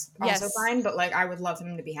separate, that's also fine. But like, I would love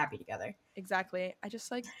them to be happy together. Exactly. I just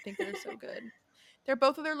like think they're so good. They're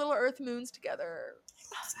both of their little Earth moons together. I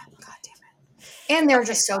love that. God damn it. And they're Okay,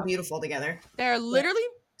 just so well, beautiful together. They're literally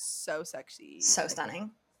so sexy. so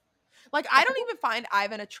stunning. Like, I don't even find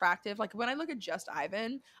Ivan attractive. Like, when I look at just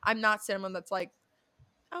Ivan, I'm not someone that's like,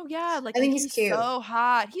 oh yeah, like I think he's he's cute. so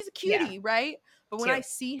hot. He's a Yeah. cutie, right? But when I Cute.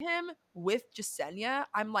 see him with Jasenia,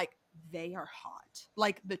 I'm like, they are hot.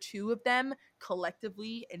 Like, the two of them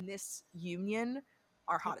collectively in this union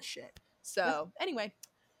are hot as shit. So anyway,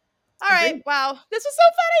 all right. Agreed. Wow, this was so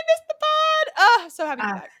fun. I missed the pod. So happy to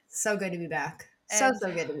be back. So good to be back. And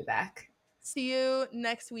So good to be back. see you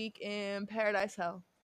next week in Paradise Hell.